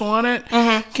successful on it,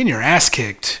 getting your ass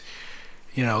kicked,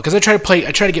 because I try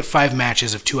to get 5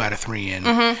 matches of 2 out of 3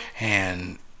 in.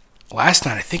 And last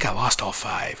night I think I lost all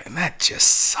 5, and that just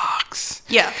sucks.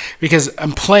 Yeah. Because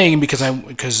I'm playing because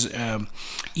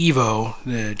EVO,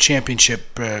 the championship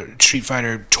Street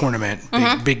Fighter tournament,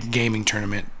 big gaming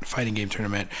tournament, fighting game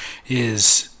tournament,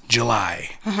 is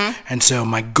July. And so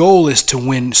my goal is to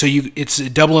win. So it's a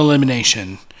double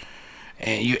elimination.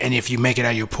 And if you make it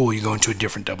out of your pool, you go into a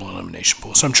different double elimination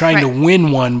pool. So I'm trying to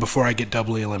win one before I get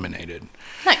doubly eliminated.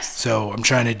 Nice. So I'm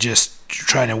trying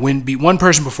to beat one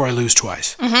person before I lose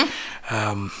twice.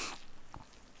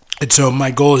 And so my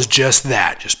goal is just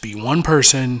that, just be one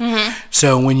person.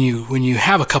 So when you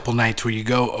have a couple nights where you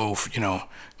go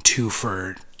 2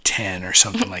 for 10 or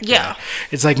something like that,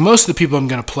 it's like most of the people I'm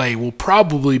going to play will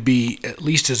probably be at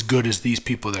least as good as these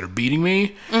people that are beating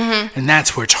me. And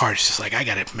that's where it's hard. It's just like I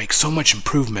got to make so much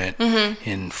improvement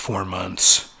in 4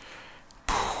 months.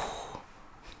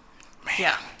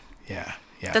 Man. Yeah.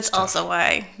 Yeah, that's also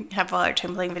why I have a hard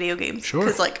time playing video games. Sure.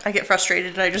 Because, like, I get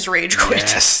frustrated and I just rage quit.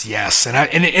 Yes.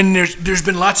 And there's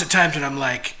been lots of times when I'm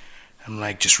like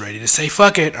just ready to say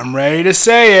fuck it. I'm ready to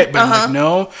say it, but I'm like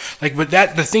no. Like, but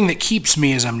the thing that keeps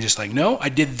me is I'm just like no. I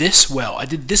did this well. I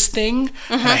did this thing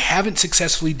that I haven't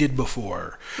successfully did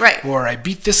before. Right. Or I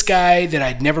beat this guy that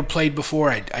I'd never played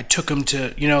before. I took him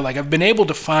to like I've been able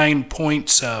to find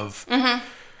points of.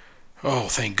 Oh,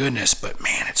 thank goodness. But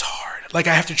man, it's hard. Like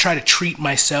I have to try to treat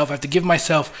myself. I have to give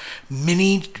myself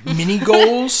mini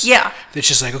goals. Yeah. That's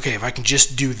just like, okay, if I can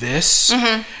just do this,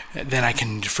 then I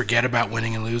can forget about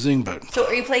winning and losing. But so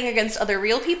are you playing against other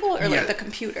real people or like the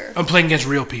computer? I'm playing against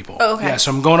real people. Oh, okay. Yeah,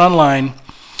 so I'm going online.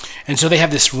 And so they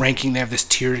have this ranking, they have this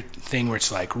tier thing where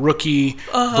it's like rookie,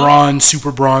 bronze,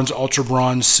 super bronze, ultra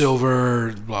bronze,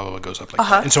 silver, blah, blah, blah, goes up like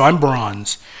that. And so I'm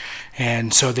bronze.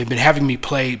 And so they've been having me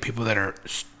play people that are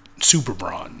super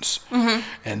bronze,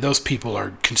 and those people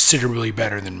are considerably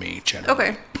better than me generally.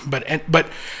 Okay, but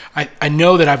I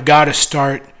know that I've got to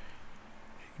start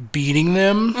beating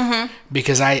them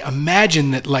because I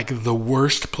imagine that like the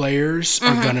worst players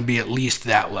are going to be at least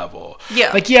that level.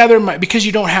 Yeah, like there might, because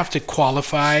you don't have to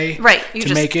qualify you to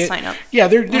just make it. Sign up. Yeah,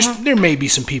 there may be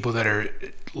some people that are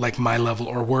like my level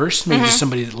or worse. Maybe just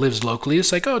somebody that lives locally.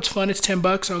 It's like, oh, it's fun. It's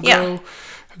 $10. I'll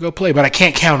go play, but I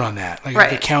can't count on that. Like I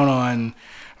can count on.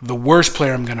 The worst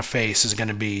player I'm going to face is going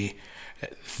to be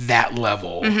that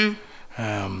level.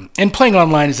 And playing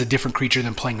online is a different creature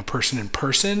than playing a person in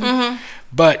person.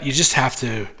 But you just have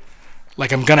to,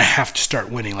 like, I'm going to have to start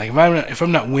winning. Like, if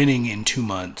I'm not winning in 2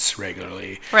 months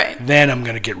regularly, then I'm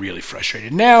going to get really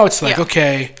frustrated. Now it's like,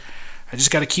 okay, I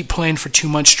just got to keep playing for 2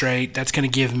 months straight. That's going to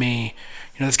give me,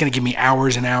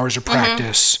 hours and hours of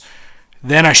practice.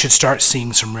 Then I should start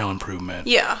seeing some real improvement.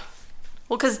 Yeah.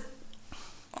 Well, because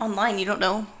online you don't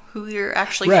know who you're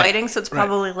actually fighting, so it's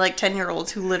probably like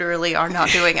 10-year-olds who literally are not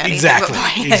doing anything but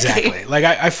playing exactly. Like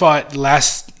I fought the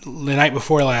night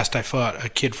before last, I fought a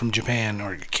kid from Japan,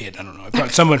 or a kid, I don't know. I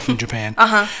fought someone from Japan.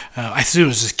 I assume it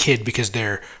was this kid because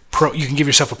you can give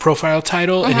yourself a profile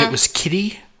title, and it was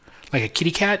Kitty, like a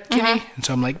kitty cat kitty, and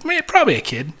so I'm like, man, probably a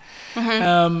kid.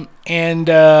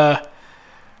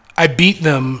 I beat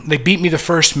them. They beat me the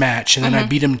first match, and then I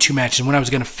beat them in 2 matches. And when I was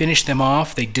going to finish them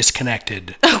off, they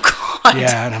disconnected. Oh, God.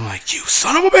 Yeah, and I'm like, you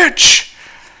son of a bitch.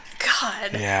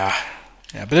 God. Yeah,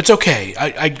 but it's okay.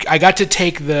 I got to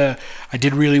take I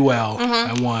did really well.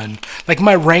 I won. Like,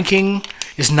 my ranking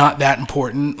is not that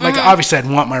important. Like, obviously, I'd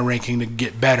want my ranking to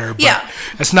get better, but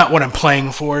that's not what I'm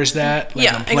playing for, is that?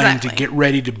 Like, I'm playing to get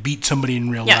ready to beat somebody in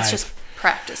real life. Yeah, it's just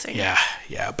practicing. Yeah,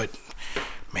 but...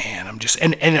 Man, I'm just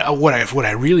and what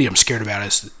I really am scared about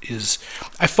is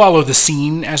I follow the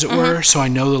scene, as it were, so I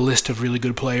know the list of really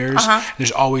good players.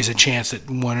 There's always a chance that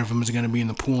one of them is going to be in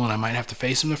the pool, and I might have to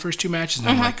face them the first 2 matches. And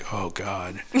I'm like, oh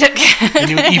god.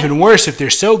 And even worse, if they're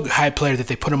so high player that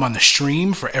they put them on the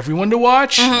stream for everyone to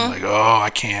watch. I'm like, oh, I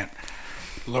can't.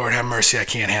 Lord have mercy, I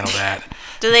can't handle that.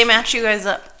 Do they match you guys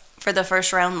up for the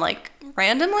first round, like,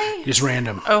 randomly? Just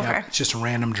random. Okay. Yep. It's just a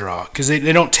random draw. Because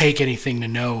they don't take anything to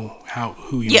know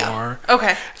who you are.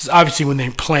 Okay. Obviously, when they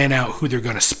plan out who they're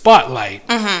going to spotlight,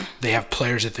 they have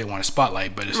players that they want to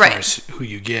spotlight. But as far as who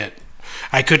you get,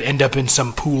 I could end up in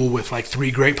some pool with like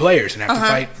 3 great players and have to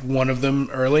fight one of them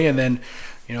early, and then...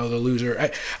 the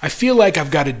loser. I feel like I've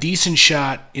got a decent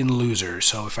shot in losers.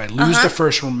 So if I lose the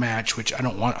first match, which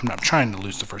I'm not trying to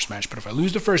lose the first match, but if I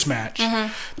lose the first match,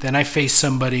 then I face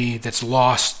somebody that's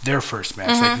lost their first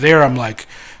match. Like there, I'm like,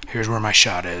 here's where my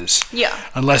shot is. Yeah.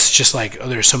 Unless just like,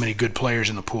 there's so many good players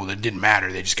in the pool that it didn't matter.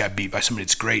 They just got beat by somebody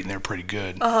that's great and they're pretty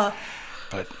good.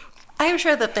 But I am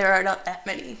sure that there are not that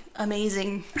many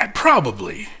amazing.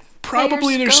 Probably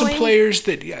there's some players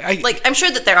that I'm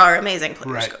sure that there are amazing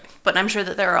players. Right. Going. But I'm sure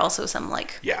that there are also some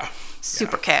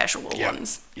super casual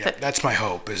ones. Yeah, that's my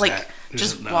hope. Is like that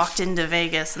just enough. Walked into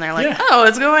Vegas and they're like, "Oh,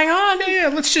 what's going on?" Yeah,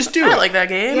 let's just do it. I like that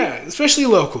game. Yeah, especially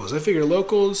locals. I figure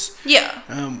locals. Yeah.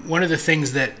 One of the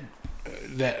things that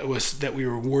we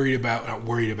were not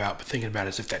worried about, but thinking about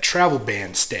is if that travel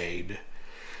ban stayed,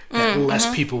 that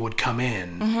less people would come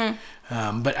in.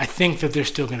 But I think that they're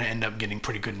still going to end up getting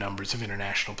pretty good numbers of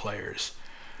international players.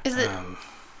 Is it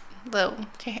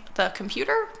the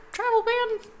computer travel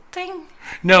ban thing?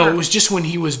 No, it was just when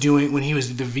he was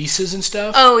the visas and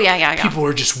stuff. Oh yeah. People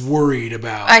were just worried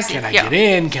about can I get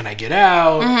in, can I get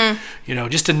out?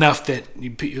 Just enough that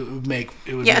it would make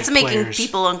it's making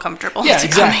people uncomfortable. Yeah, to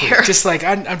exactly. Come here. Just like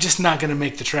I'm just not going to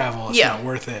make the travel. It's not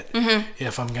worth it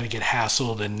if I'm going to get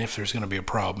hassled and if there's going to be a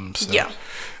problem. So.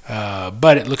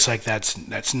 But it looks like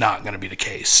that's not going to be the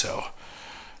case. So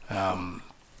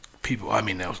people, I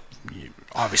mean,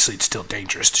 obviously it's still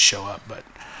dangerous to show up, but.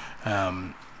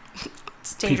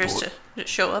 It's dangerous to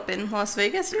show up in Las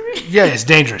Vegas, you mean? Yeah, it's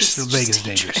dangerous. Vegas is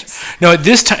dangerous. No, at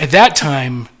that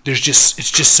time, it's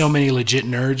just so many legit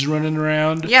nerds running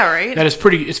around. Yeah, right. That it's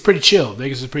pretty chill.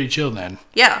 Vegas is pretty chill then.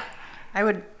 Yeah, I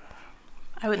would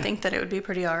think that it would be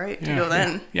pretty all right to go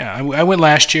then. Yeah, I went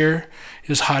last year. It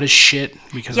was hot as shit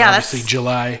because obviously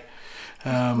July.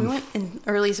 We went in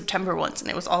early September once, and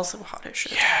it was also hot as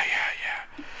shit. Yeah.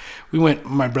 We went,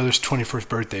 my brother's 21st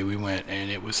birthday, we went,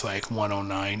 and it was like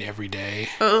 109 every day.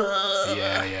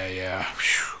 Yeah.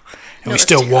 And we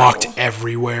still walked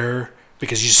everywhere,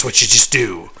 because it's what you just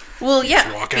do. Well,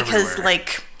 because,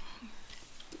 like,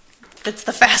 it's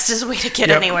the fastest way to get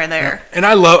anywhere there. And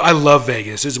I love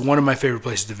Vegas. It's one of my favorite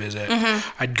places to visit.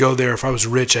 I'd go there, if I was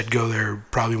rich, I'd go there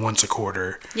probably once a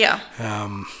quarter. Yeah.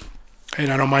 And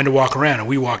I don't mind to walk around.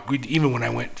 And even when I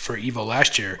went for Evo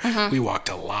last year, we walked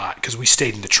a lot because we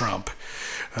stayed in the Trump.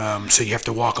 So you have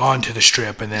to walk onto the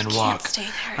Strip and then walk. Can't stay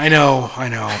there. I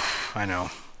know.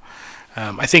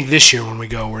 I think this year when we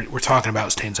go, we're talking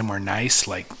about staying somewhere nice,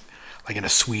 like in a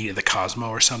suite at the Cosmo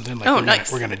or something. Like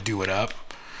nice. We're gonna do it up.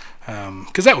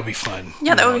 Because that would be fun.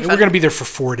 Yeah, that would be fun. We're going to be there for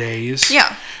 4 days.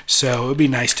 Yeah. So it would be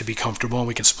nice to be comfortable, and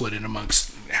we can split it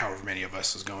amongst however many of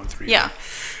us is going through. Yeah.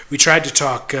 We tried to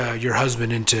talk your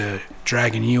husband into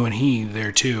dragging you and he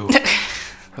there, too.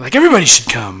 We're like, everybody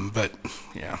should come, but,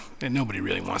 and nobody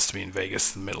really wants to be in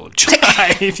Vegas in the middle of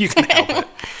July, if you can help it.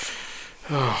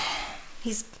 Oh.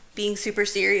 He's being super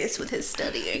serious with his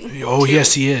studying. Oh, too.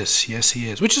 Yes, he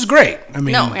is, which is great. I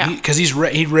mean, because he's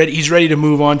ready to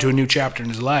move on to a new chapter in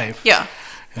his life. Yeah.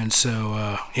 And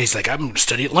so he's like, I'm going to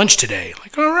study at lunch today.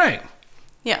 Like, all right.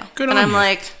 Yeah. Good and on I'm you.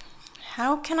 like,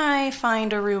 how can I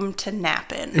find a room to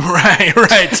nap in? Right.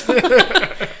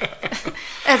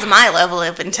 That's my level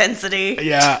of intensity.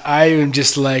 Yeah, I am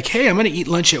just like, hey, I'm going to eat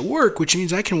lunch at work, which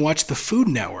means I can watch the Food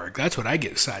Network. That's what I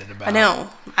get excited about. I know.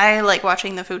 I like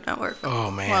watching the Food Network. Oh,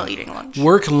 man. While eating lunch.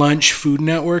 Work, lunch, Food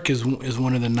Network is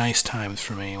one of the nice times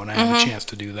for me when I have a chance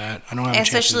to do that. I don't have a chance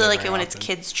to do that especially like very when often. It's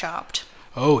Kids Chopped.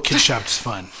 Oh, Kids Chopped is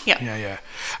fun. Yeah.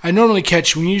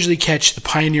 We usually catch the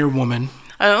Pioneer Woman.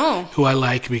 Oh. Who I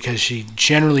like because she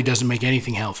generally doesn't make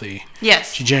anything healthy.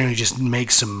 Yes. She generally just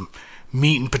makes some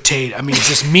meat and potato. I mean, it's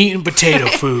just meat and potato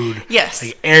food. Yes.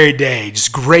 Like every day.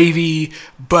 Just gravy,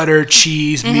 butter,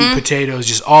 cheese, meat, potatoes,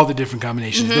 just all the different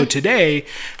combinations. Though today,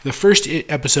 the first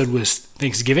episode was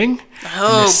Thanksgiving.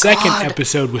 Oh, and the second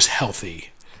episode was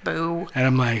healthy. Boo. And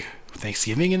I'm like,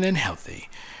 Thanksgiving and then healthy.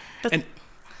 And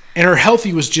her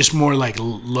healthy was just more like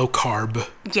low carb.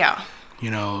 Yeah.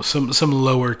 Some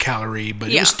lower calorie,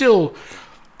 but it was still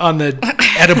on the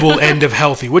edible end of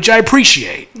healthy, which I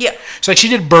appreciate. Yeah. So like she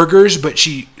did burgers, but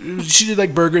she did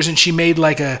like burgers, and she made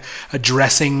like a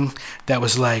dressing that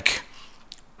was like,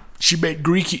 she made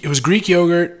Greek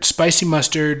yogurt, spicy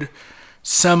mustard,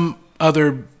 some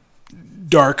other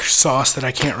dark sauce that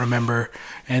I can't remember,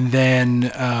 and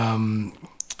then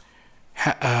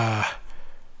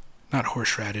not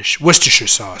horseradish, Worcestershire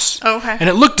sauce. Okay. And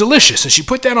it looked delicious. And she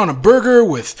put that on a burger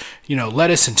with,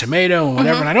 lettuce and tomato and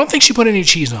whatever. And I don't think she put any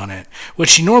cheese on it, which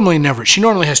she normally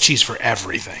has cheese for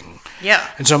everything. Yeah.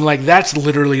 And so I'm like, that's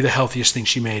literally the healthiest thing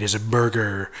she made, is a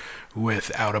burger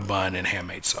without a bun and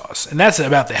handmade sauce. And that's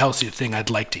about the healthiest thing I'd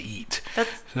like to eat.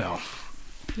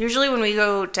 Usually when we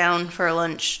go down for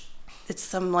lunch, it's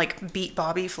some like Beat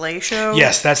Bobby Flay show.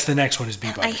 Yes, that's the next one, is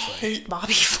Beat Bobby Flay. I hate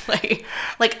Bobby Flay.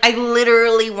 Like, I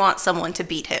literally want someone to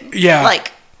beat him. Yeah.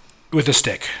 Like, with a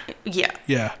stick. Yeah.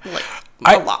 Yeah. Like,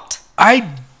 a lot.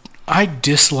 I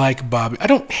dislike Bobby. I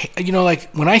don't,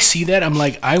 like when I see that, I'm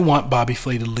like, I want Bobby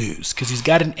Flay to lose, because he's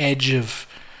got an edge of,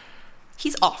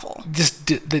 he's awful. Just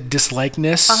the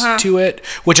dislikeness to it,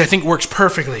 which I think works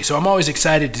perfectly. So I'm always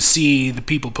excited to see the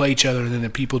people play each other, and then the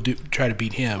people try to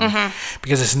beat him,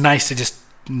 because it's nice to just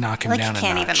knock him down a notch.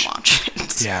 Can't even watch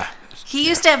it. Yeah. He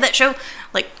used to have that show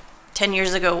like 10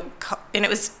 years ago, and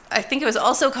I think it was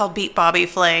also called Beat Bobby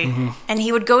Flay, and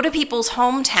he would go to people's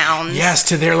hometowns. Yes,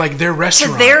 to their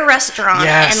restaurant.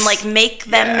 Yes. And like make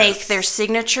them make their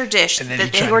signature dish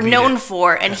that they were known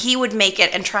for, and he would make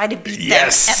it and try to beat them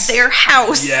at their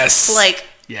house. Yes. Like,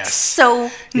 so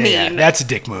mean. Yeah, that's a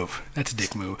dick move.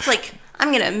 It's like,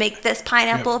 I'm going to make this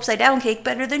pineapple upside down cake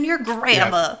better than your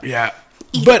grandma. Yeah.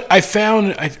 But I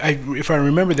found, if I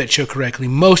remember that show correctly,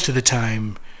 most of the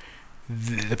time,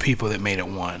 the people that made it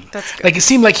won. That's good. Like, it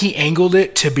seemed like he angled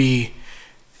it to be,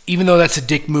 even though that's a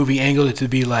dick move, he angled it to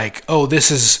be like, oh,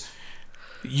 this is,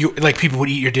 you, like, people would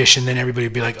eat your dish, and then everybody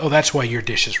would be like, oh, that's why your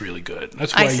dish is really good.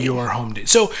 That's why your home dish.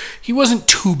 So he wasn't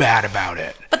too bad about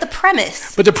it. But the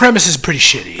premise is pretty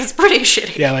shitty. It's pretty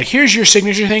shitty. Yeah, like, here's your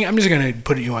signature thing. I'm just going to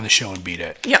put you on the show and beat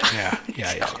it. Yeah.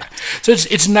 Yeah. So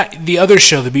it's not the other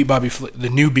show, the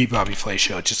new Beat Bobby Flay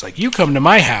show. It's just like, you come to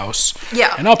my house,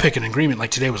 and I'll pick an ingredient. Like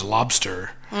today was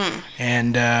lobster.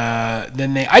 And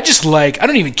then I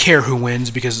don't even care who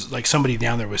wins, because like somebody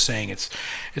down there was saying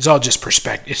it's all just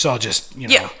perspective. It's all just,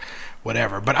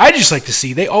 whatever. But I just like to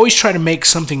see, they always try to make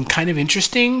something kind of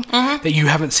interesting that you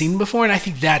haven't seen before, and I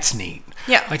think that's neat.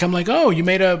 Yeah. Like, I'm like, oh, you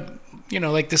made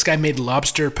like this guy made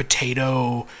lobster,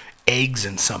 potato, eggs,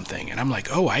 and something. And I'm like,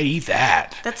 oh, I'd eat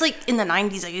that. That's like in the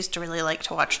 90s, I used to really like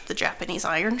to watch the Japanese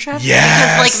Iron Chef.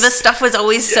 Yes. Because like the stuff was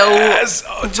always so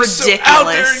ridiculous. So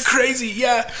out there and crazy.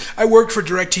 Yeah. I worked for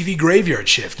DirecTV Graveyard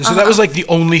Shift. And so that was like the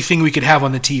only thing we could have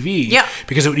on the TV. Yeah.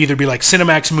 Because it would either be like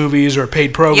Cinemax movies or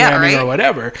paid programming or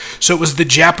whatever. So it was the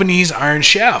Japanese Iron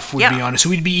Chef would be on it. So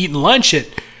we'd be eating lunch at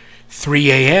 3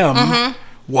 a.m.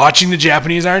 Watching the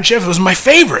Japanese Iron Chef. It was my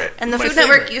favorite. And the Food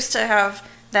Network used to have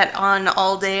that on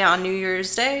all day on New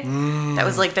Year's Day. That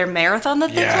was like their marathon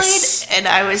that they played. And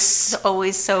I was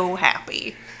always so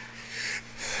happy.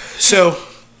 So,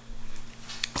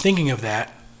 thinking of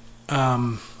that,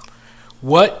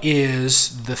 what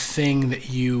is the thing that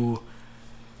you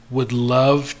would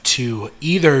love to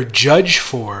either judge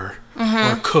for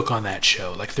or cook on that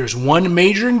show? Like, there's one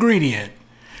major ingredient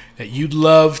that you'd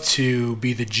love to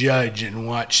be the judge and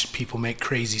watch people make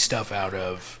crazy stuff out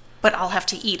of. But I'll have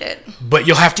to eat it. But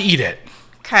you'll have to eat it.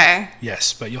 Okay.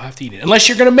 Yes, but you'll have to eat it. Unless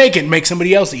you're going to make it and make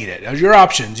somebody else eat it. Those are your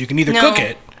options. You can either cook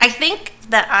it. I think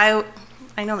that I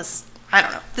know this, I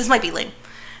don't know. This might be lame.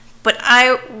 But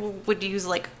I would use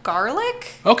like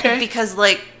garlic. Okay. Because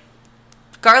like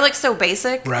garlic's so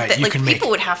basic that like people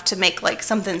would have to make like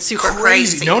something super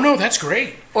crazy. No, that's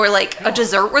great. Or like a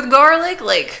dessert with garlic.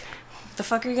 Like, what the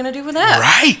fuck are you gonna do with that?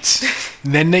 Right.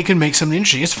 Then they can make something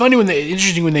interesting. It's funny when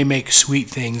they make sweet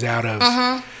things out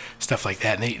of stuff like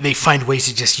that, and they find ways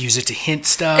to just use it to hint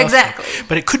stuff. Exactly.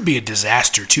 But it could be a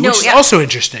disaster too, which is also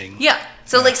interesting. Yeah.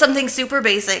 So like something super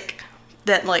basic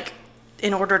that like,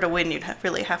 in order to win, you'd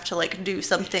really have to like do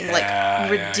something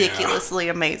like ridiculously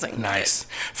amazing. Nice.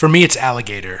 For me, it's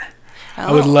alligator.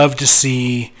 I would love to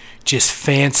see just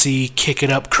fancy, kick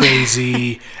it up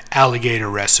crazy alligator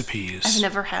recipes. I've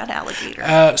never had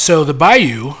alligator. So the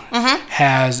Bayou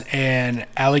has an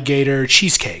alligator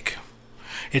cheesecake.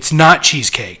 It's not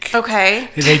cheesecake. Okay.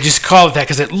 They just call it that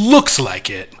because it looks like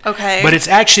it. Okay. But it's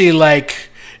actually like,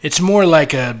 it's more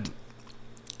like a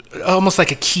almost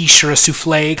like a quiche or a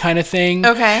souffle kind of thing.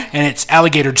 Okay. And it's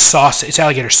alligator sauce. It's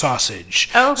alligator sausage.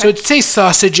 Oh, okay. So it tastes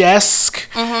sausage-esque.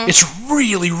 It's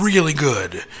really, really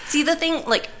good. See, the thing,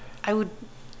 like, I would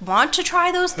want to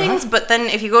try those things, but then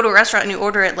if you go to a restaurant and you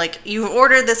order it, like, you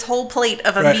order this whole plate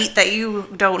of a meat that you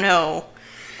don't know.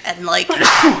 And, like,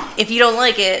 if you don't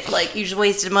like it, like, you just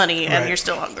wasted money and you're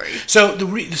still hungry. So,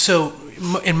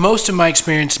 in most of my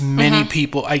experience, many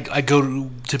people, I go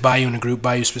to Bayou in a group,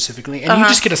 Bayou specifically, and you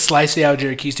just get a slice of the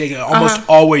Alligator Key steak and almost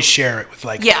always share it with,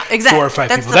 like, 4 or 5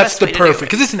 people. That's the perfect,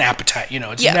 because it's an appetite,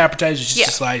 it's an appetizer, it's just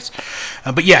a slice.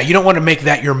 But yeah, you don't want to make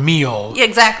that your meal. Yeah,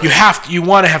 exactly. You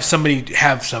want to have somebody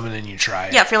have some and then you try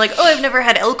it. Yeah, if you're like, I've never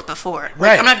had elk before.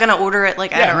 Like, I'm not going to order it,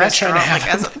 like, at a restaurant.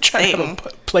 I'm not trying to have a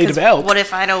plate of elk. What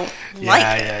if I don't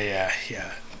like it?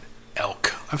 Yeah.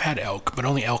 Elk. I've had elk, but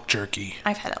only elk jerky.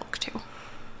 I've had elk, too.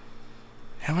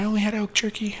 Have I only had elk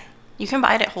jerky? You can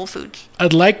buy it at Whole Foods. I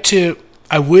would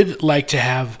like to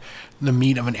have the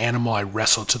meat of an animal I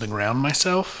wrestled to the ground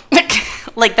myself.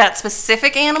 Like that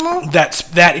specific animal?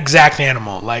 That exact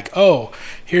animal. Like,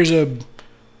 here's a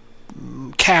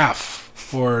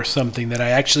calf or something that I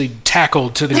actually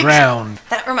tackled to the ground.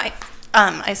 That reminds.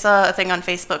 I saw a thing on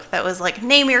Facebook that was like,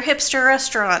 name your hipster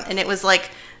restaurant, and it was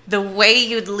like the way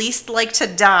you'd least like to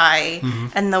die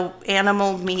and the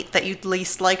animal meat that you'd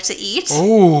least like to eat.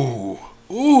 Ooh.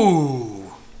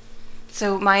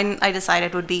 So mine, I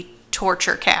decided, would be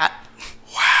torture cat.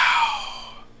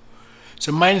 Wow.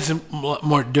 So mine is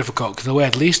more difficult because the way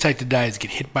I'd least like to die is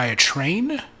get hit by a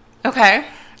train. Okay.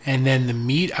 And then the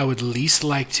meat I would least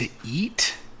like to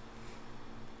eat,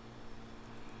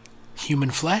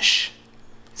 human flesh.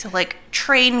 So like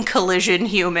train collision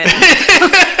human.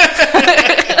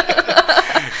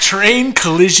 Train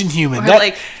collision human.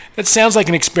 That sounds like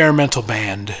an experimental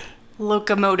band.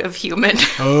 Locomotive human.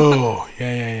 Oh,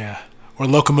 yeah. Or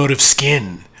locomotive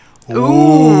skin.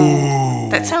 Ooh.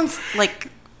 That sounds like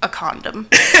a condom.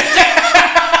 That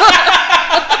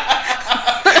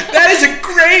is a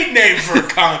great name for a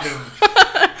condom.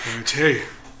 Let me tell you.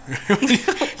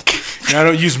 I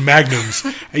don't use magnums.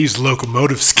 I use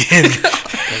locomotive skin.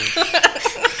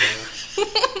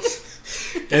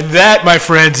 And that, my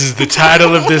friends, is the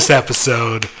title of this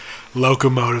episode,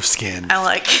 Locomotive Skin. I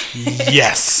like it.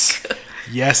 Yes.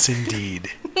 Yes, indeed.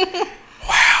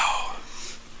 Wow.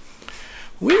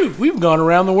 We've gone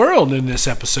around the world in this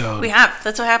episode. We have.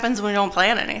 That's what happens when we don't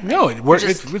plan anything. No,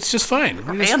 it's just fine.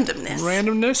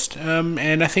 Randomness.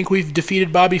 And I think we've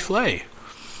defeated Bobby Flay,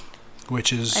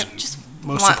 which is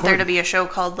most important. There to be a show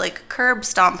called like Curb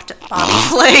Stomped Bobby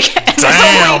Flay. And Damn.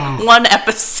 There's only one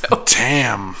episode.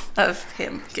 Damn. Of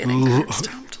him getting curb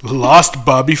stomped. Lost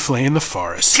Bobby Flay in the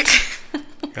forest.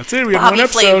 That's it. We have one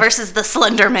episode. Bobby Flay versus the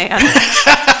Slender Man.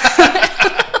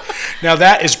 Now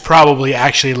that is probably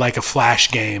actually like a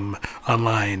Flash game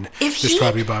online. There's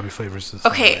probably Bobby Flay versus.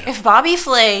 Okay, if Bobby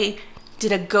Flay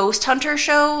did a ghost hunter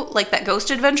show, like that Ghost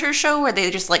Adventure show where they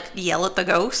just like yell at the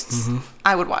ghosts,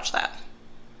 I would watch that.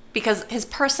 Because his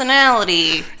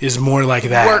personality is more like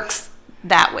that. Works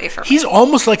that way for me. He's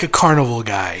almost like a carnival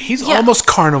guy. He's almost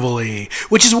carnival-y,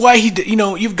 which is why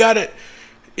you've got it.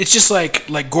 It's just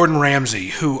like Gordon Ramsay,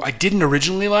 who I didn't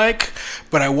originally like,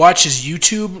 but I watch his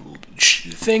YouTube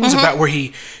things about where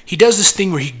he does this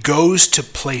thing where he goes to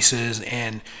places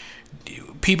and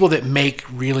people that make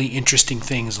really interesting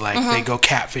things, like they go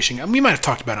catfishing. I mean, we might have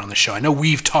talked about it on the show. I know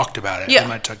we've talked about it. Yeah. We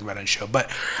might have talked about it on the show,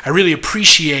 but I really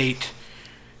appreciate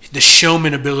the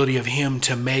showman ability of him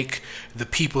to make the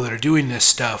people that are doing this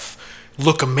stuff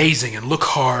look amazing and look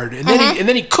hard, and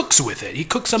then he cooks with it. He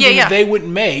cooks something that they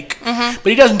wouldn't make, but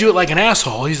he doesn't do it like an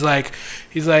asshole. He's like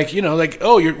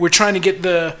we're trying to get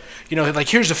the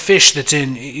here's a fish that's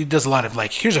in. He does a lot of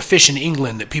here's a fish in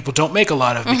England that people don't make a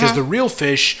lot of because the real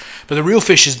fish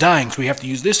is dying, so we have to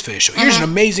use this fish. So here's an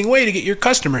amazing way to get your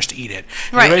customers to eat it.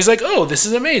 And everybody's like, oh, this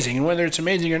is amazing, and whether it's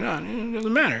amazing or not, it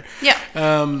doesn't matter. Yeah.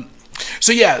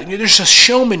 So there's a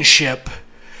showmanship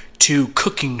to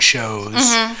cooking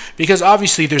shows because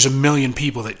obviously there's a million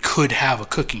people that could have a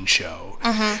cooking show,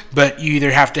 but you either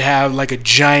have to have like a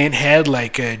giant head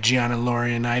like Gianna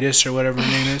Laurinaitis or whatever her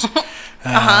name is,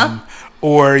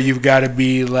 or you've got to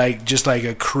be just like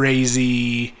a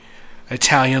crazy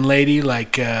Italian lady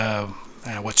like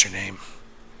what's her name?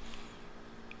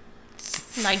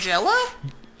 Nigella?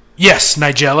 Yes,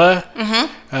 Nigella.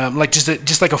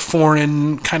 Just like a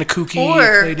foreign kind of kooky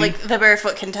lady. Or like the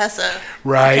Barefoot Contessa.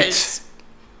 Right. Because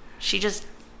she just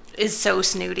is so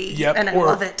snooty. Yep. And I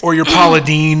love it. Or you're Paula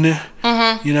Deen,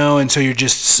 and so you're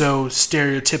just so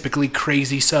stereotypically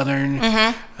crazy Southern.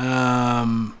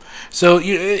 So,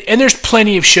 and there's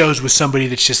plenty of shows with somebody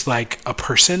that's just like a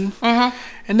person,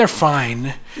 and they're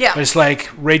fine. Yeah. But it's like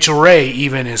Rachel Ray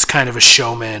even is kind of a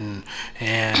showman,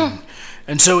 and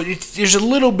so there's a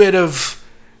little bit of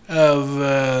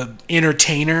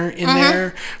entertainer in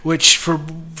there, which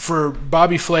for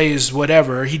Bobby Flay is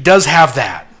whatever. He does have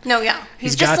that. No, yeah.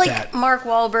 He's just like that. Mark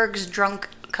Wahlberg's drunk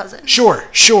cousin. Sure,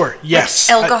 yes.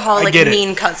 Like alcoholic, I get it.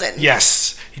 mean cousin.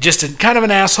 Yes. Just kind of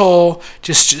an asshole,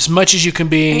 just as much as you can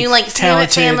be. And you like see him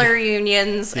at talented. family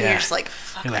reunions, and you're just like,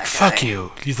 fuck You're like, that fuck guy.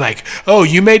 you. He's like, oh,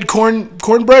 you made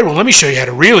cornbread? Well, let me show you how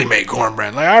to really make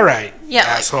cornbread. Like, all right, Yeah,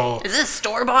 asshole. Like, is this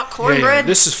store-bought cornbread? Yeah,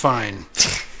 this is fine.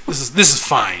 This is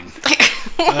fine.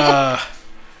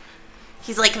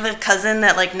 He's like the cousin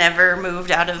that like never moved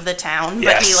out of the town, but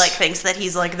Yes. he like thinks that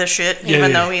he's like the shit,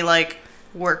 even though he like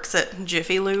works at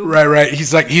Jiffy Lube. Right.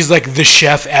 He's like the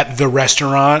chef at the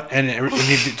restaurant, and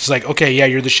it's like, okay, yeah,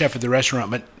 you're the chef at the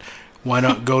restaurant, but why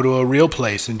not go to a real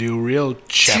place and do real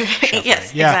chef?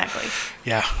 Yes, yeah. exactly.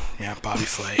 Yeah, Bobby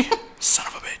Flay, son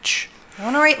of a bitch. I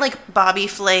want to write like Bobby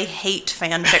Flay hate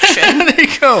fan fiction. There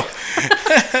you go.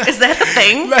 Is that a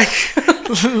thing? Like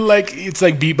it's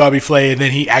like beat Bobby Flay, and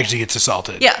then he actually gets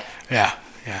assaulted. Yeah.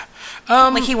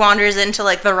 Like he wanders into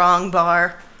like the wrong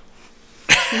bar,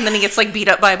 and then he gets like beat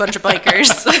up by a bunch of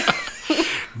bikers.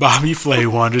 Bobby Flay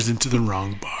wanders into the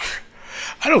wrong bar.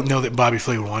 I don't know that Bobby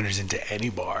Flay wanders into any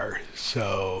bar,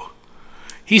 so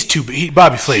he's too big.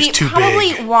 Bobby Flay's too big. He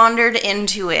probably wandered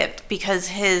into it because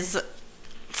his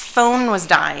phone was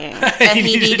dying and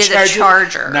he needed a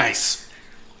charger. Nice.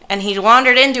 And he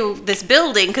wandered into this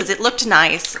building because it looked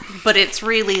nice, but it's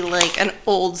really like an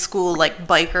old school like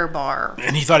biker bar.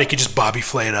 And he thought he could just Bobby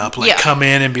Flay it up, like come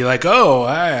in and be like, "Oh,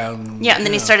 I am." Yeah, and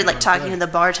then he started like talking to the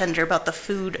bartender about the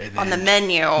food on the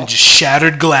menu. And just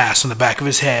shattered glass on the back of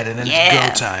his head, and then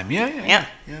it's go time. Yeah.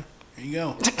 There you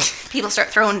go. People start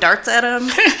throwing darts at him.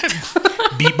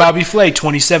 Beat Bobby Flay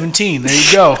 2017. There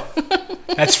you go.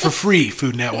 That's for free,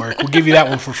 Food Network. We'll give you that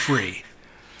one for free.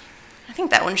 I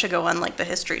think that one should go on like the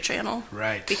History Channel.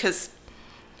 Right. Because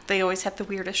they always have the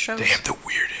weirdest shows. They have the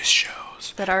weirdest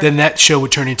shows. That are... Then that show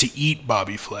would turn into Eat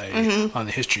Bobby Flay on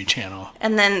the History Channel.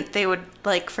 And then they would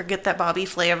like forget that Bobby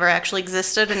Flay ever actually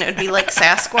existed, and it would be like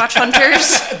Sasquatch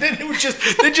hunters. Then it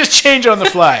would just change on the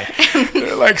fly.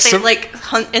 They're like They like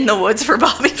hunt in the woods for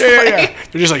Bobby Flay. Yeah.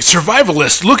 They're just like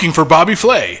survivalists looking for Bobby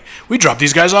Flay. We dropped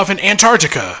these guys off in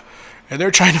Antarctica, and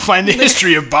they're trying to find the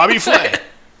history of Bobby Flay.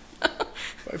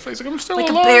 Bobby Flay's like, I'm still Like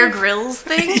alive. a Bear Grylls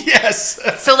thing. Yes.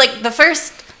 So like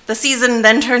the season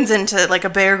then turns into like a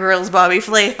Bear Grylls Bobby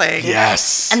Flay thing.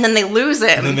 Yes. And then they lose him.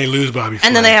 And then they lose Bobby Flay.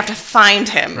 And then they have to find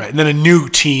him. Right. And then a new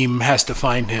team has to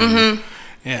find him.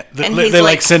 Yeah. And They he's like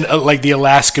like send like the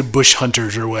Alaska bush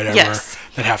hunters or whatever Yes.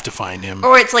 that have to find him.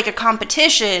 Or it's like a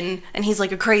competition, and he's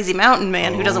like a crazy mountain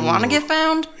man who doesn't want to get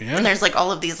found. Yeah. And there's like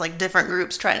all of these like different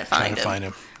groups trying to find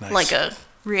him. Nice. Like a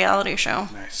reality show.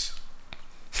 Nice.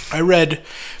 I read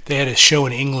they had a show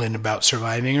in England about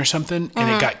surviving or something, and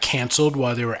it got canceled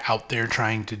while they were out there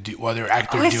while they were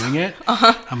out there doing it.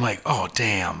 I'm like, oh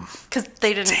damn. Because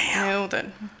they didn't know that.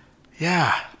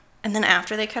 Yeah. And then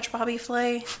after they catch Bobby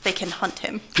Flay, they can hunt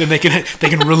him. Then they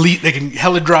can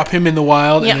hella drop him in the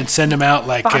wild and then send him out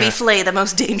like Bobby Flay, the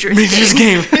most dangerous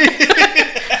game.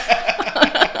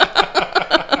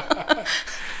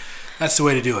 That's the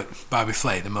way to do it. Bobby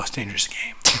Flay, the most dangerous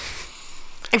game.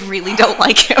 I really don't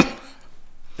like him.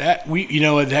 That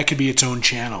could be its own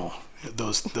channel.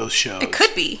 Those shows. It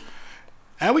could be.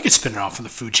 We could spin it off on the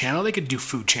Food Channel. They could do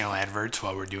Food Channel adverts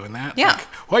while we're doing that. Yeah. Like,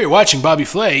 while you're watching Bobby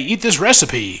Flay, eat this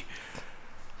recipe.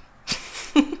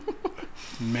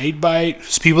 Made by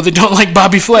people that don't like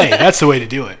Bobby Flay. That's the way to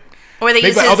do it. Or they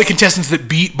Made by all the contestants that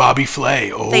beat Bobby Flay.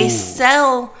 Oh. They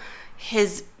sell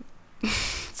his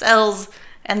cells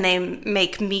and they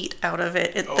make meat out of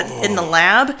it in the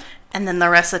lab, and then the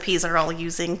recipes are all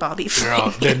using Bobby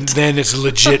Flay. Then it's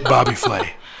legit Bobby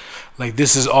Flay. Like,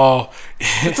 this is all...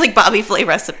 It's like Bobby Flay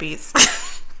recipes.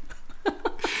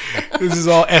 This is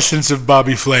all essence of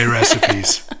Bobby Flay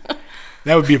recipes.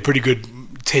 That would be a pretty good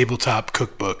tabletop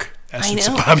cookbook. Essence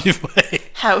of Bobby Flay.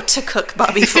 How to cook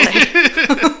Bobby Flay.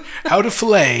 How to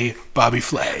fillet Bobby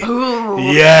Flay. Ooh.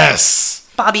 Yes.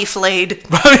 Bobby Flayed.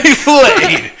 Bobby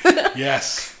Flayed.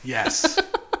 Yes.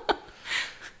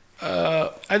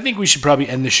 I think we should probably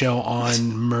end the show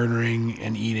on murdering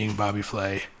and eating Bobby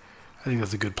Flay. I think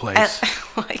that's a good place.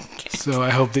 So I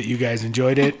hope that you guys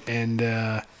enjoyed it, and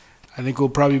I think we'll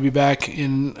probably be back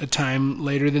in a time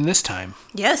later than this time.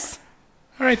 Yes.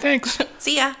 All right, thanks.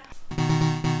 See ya.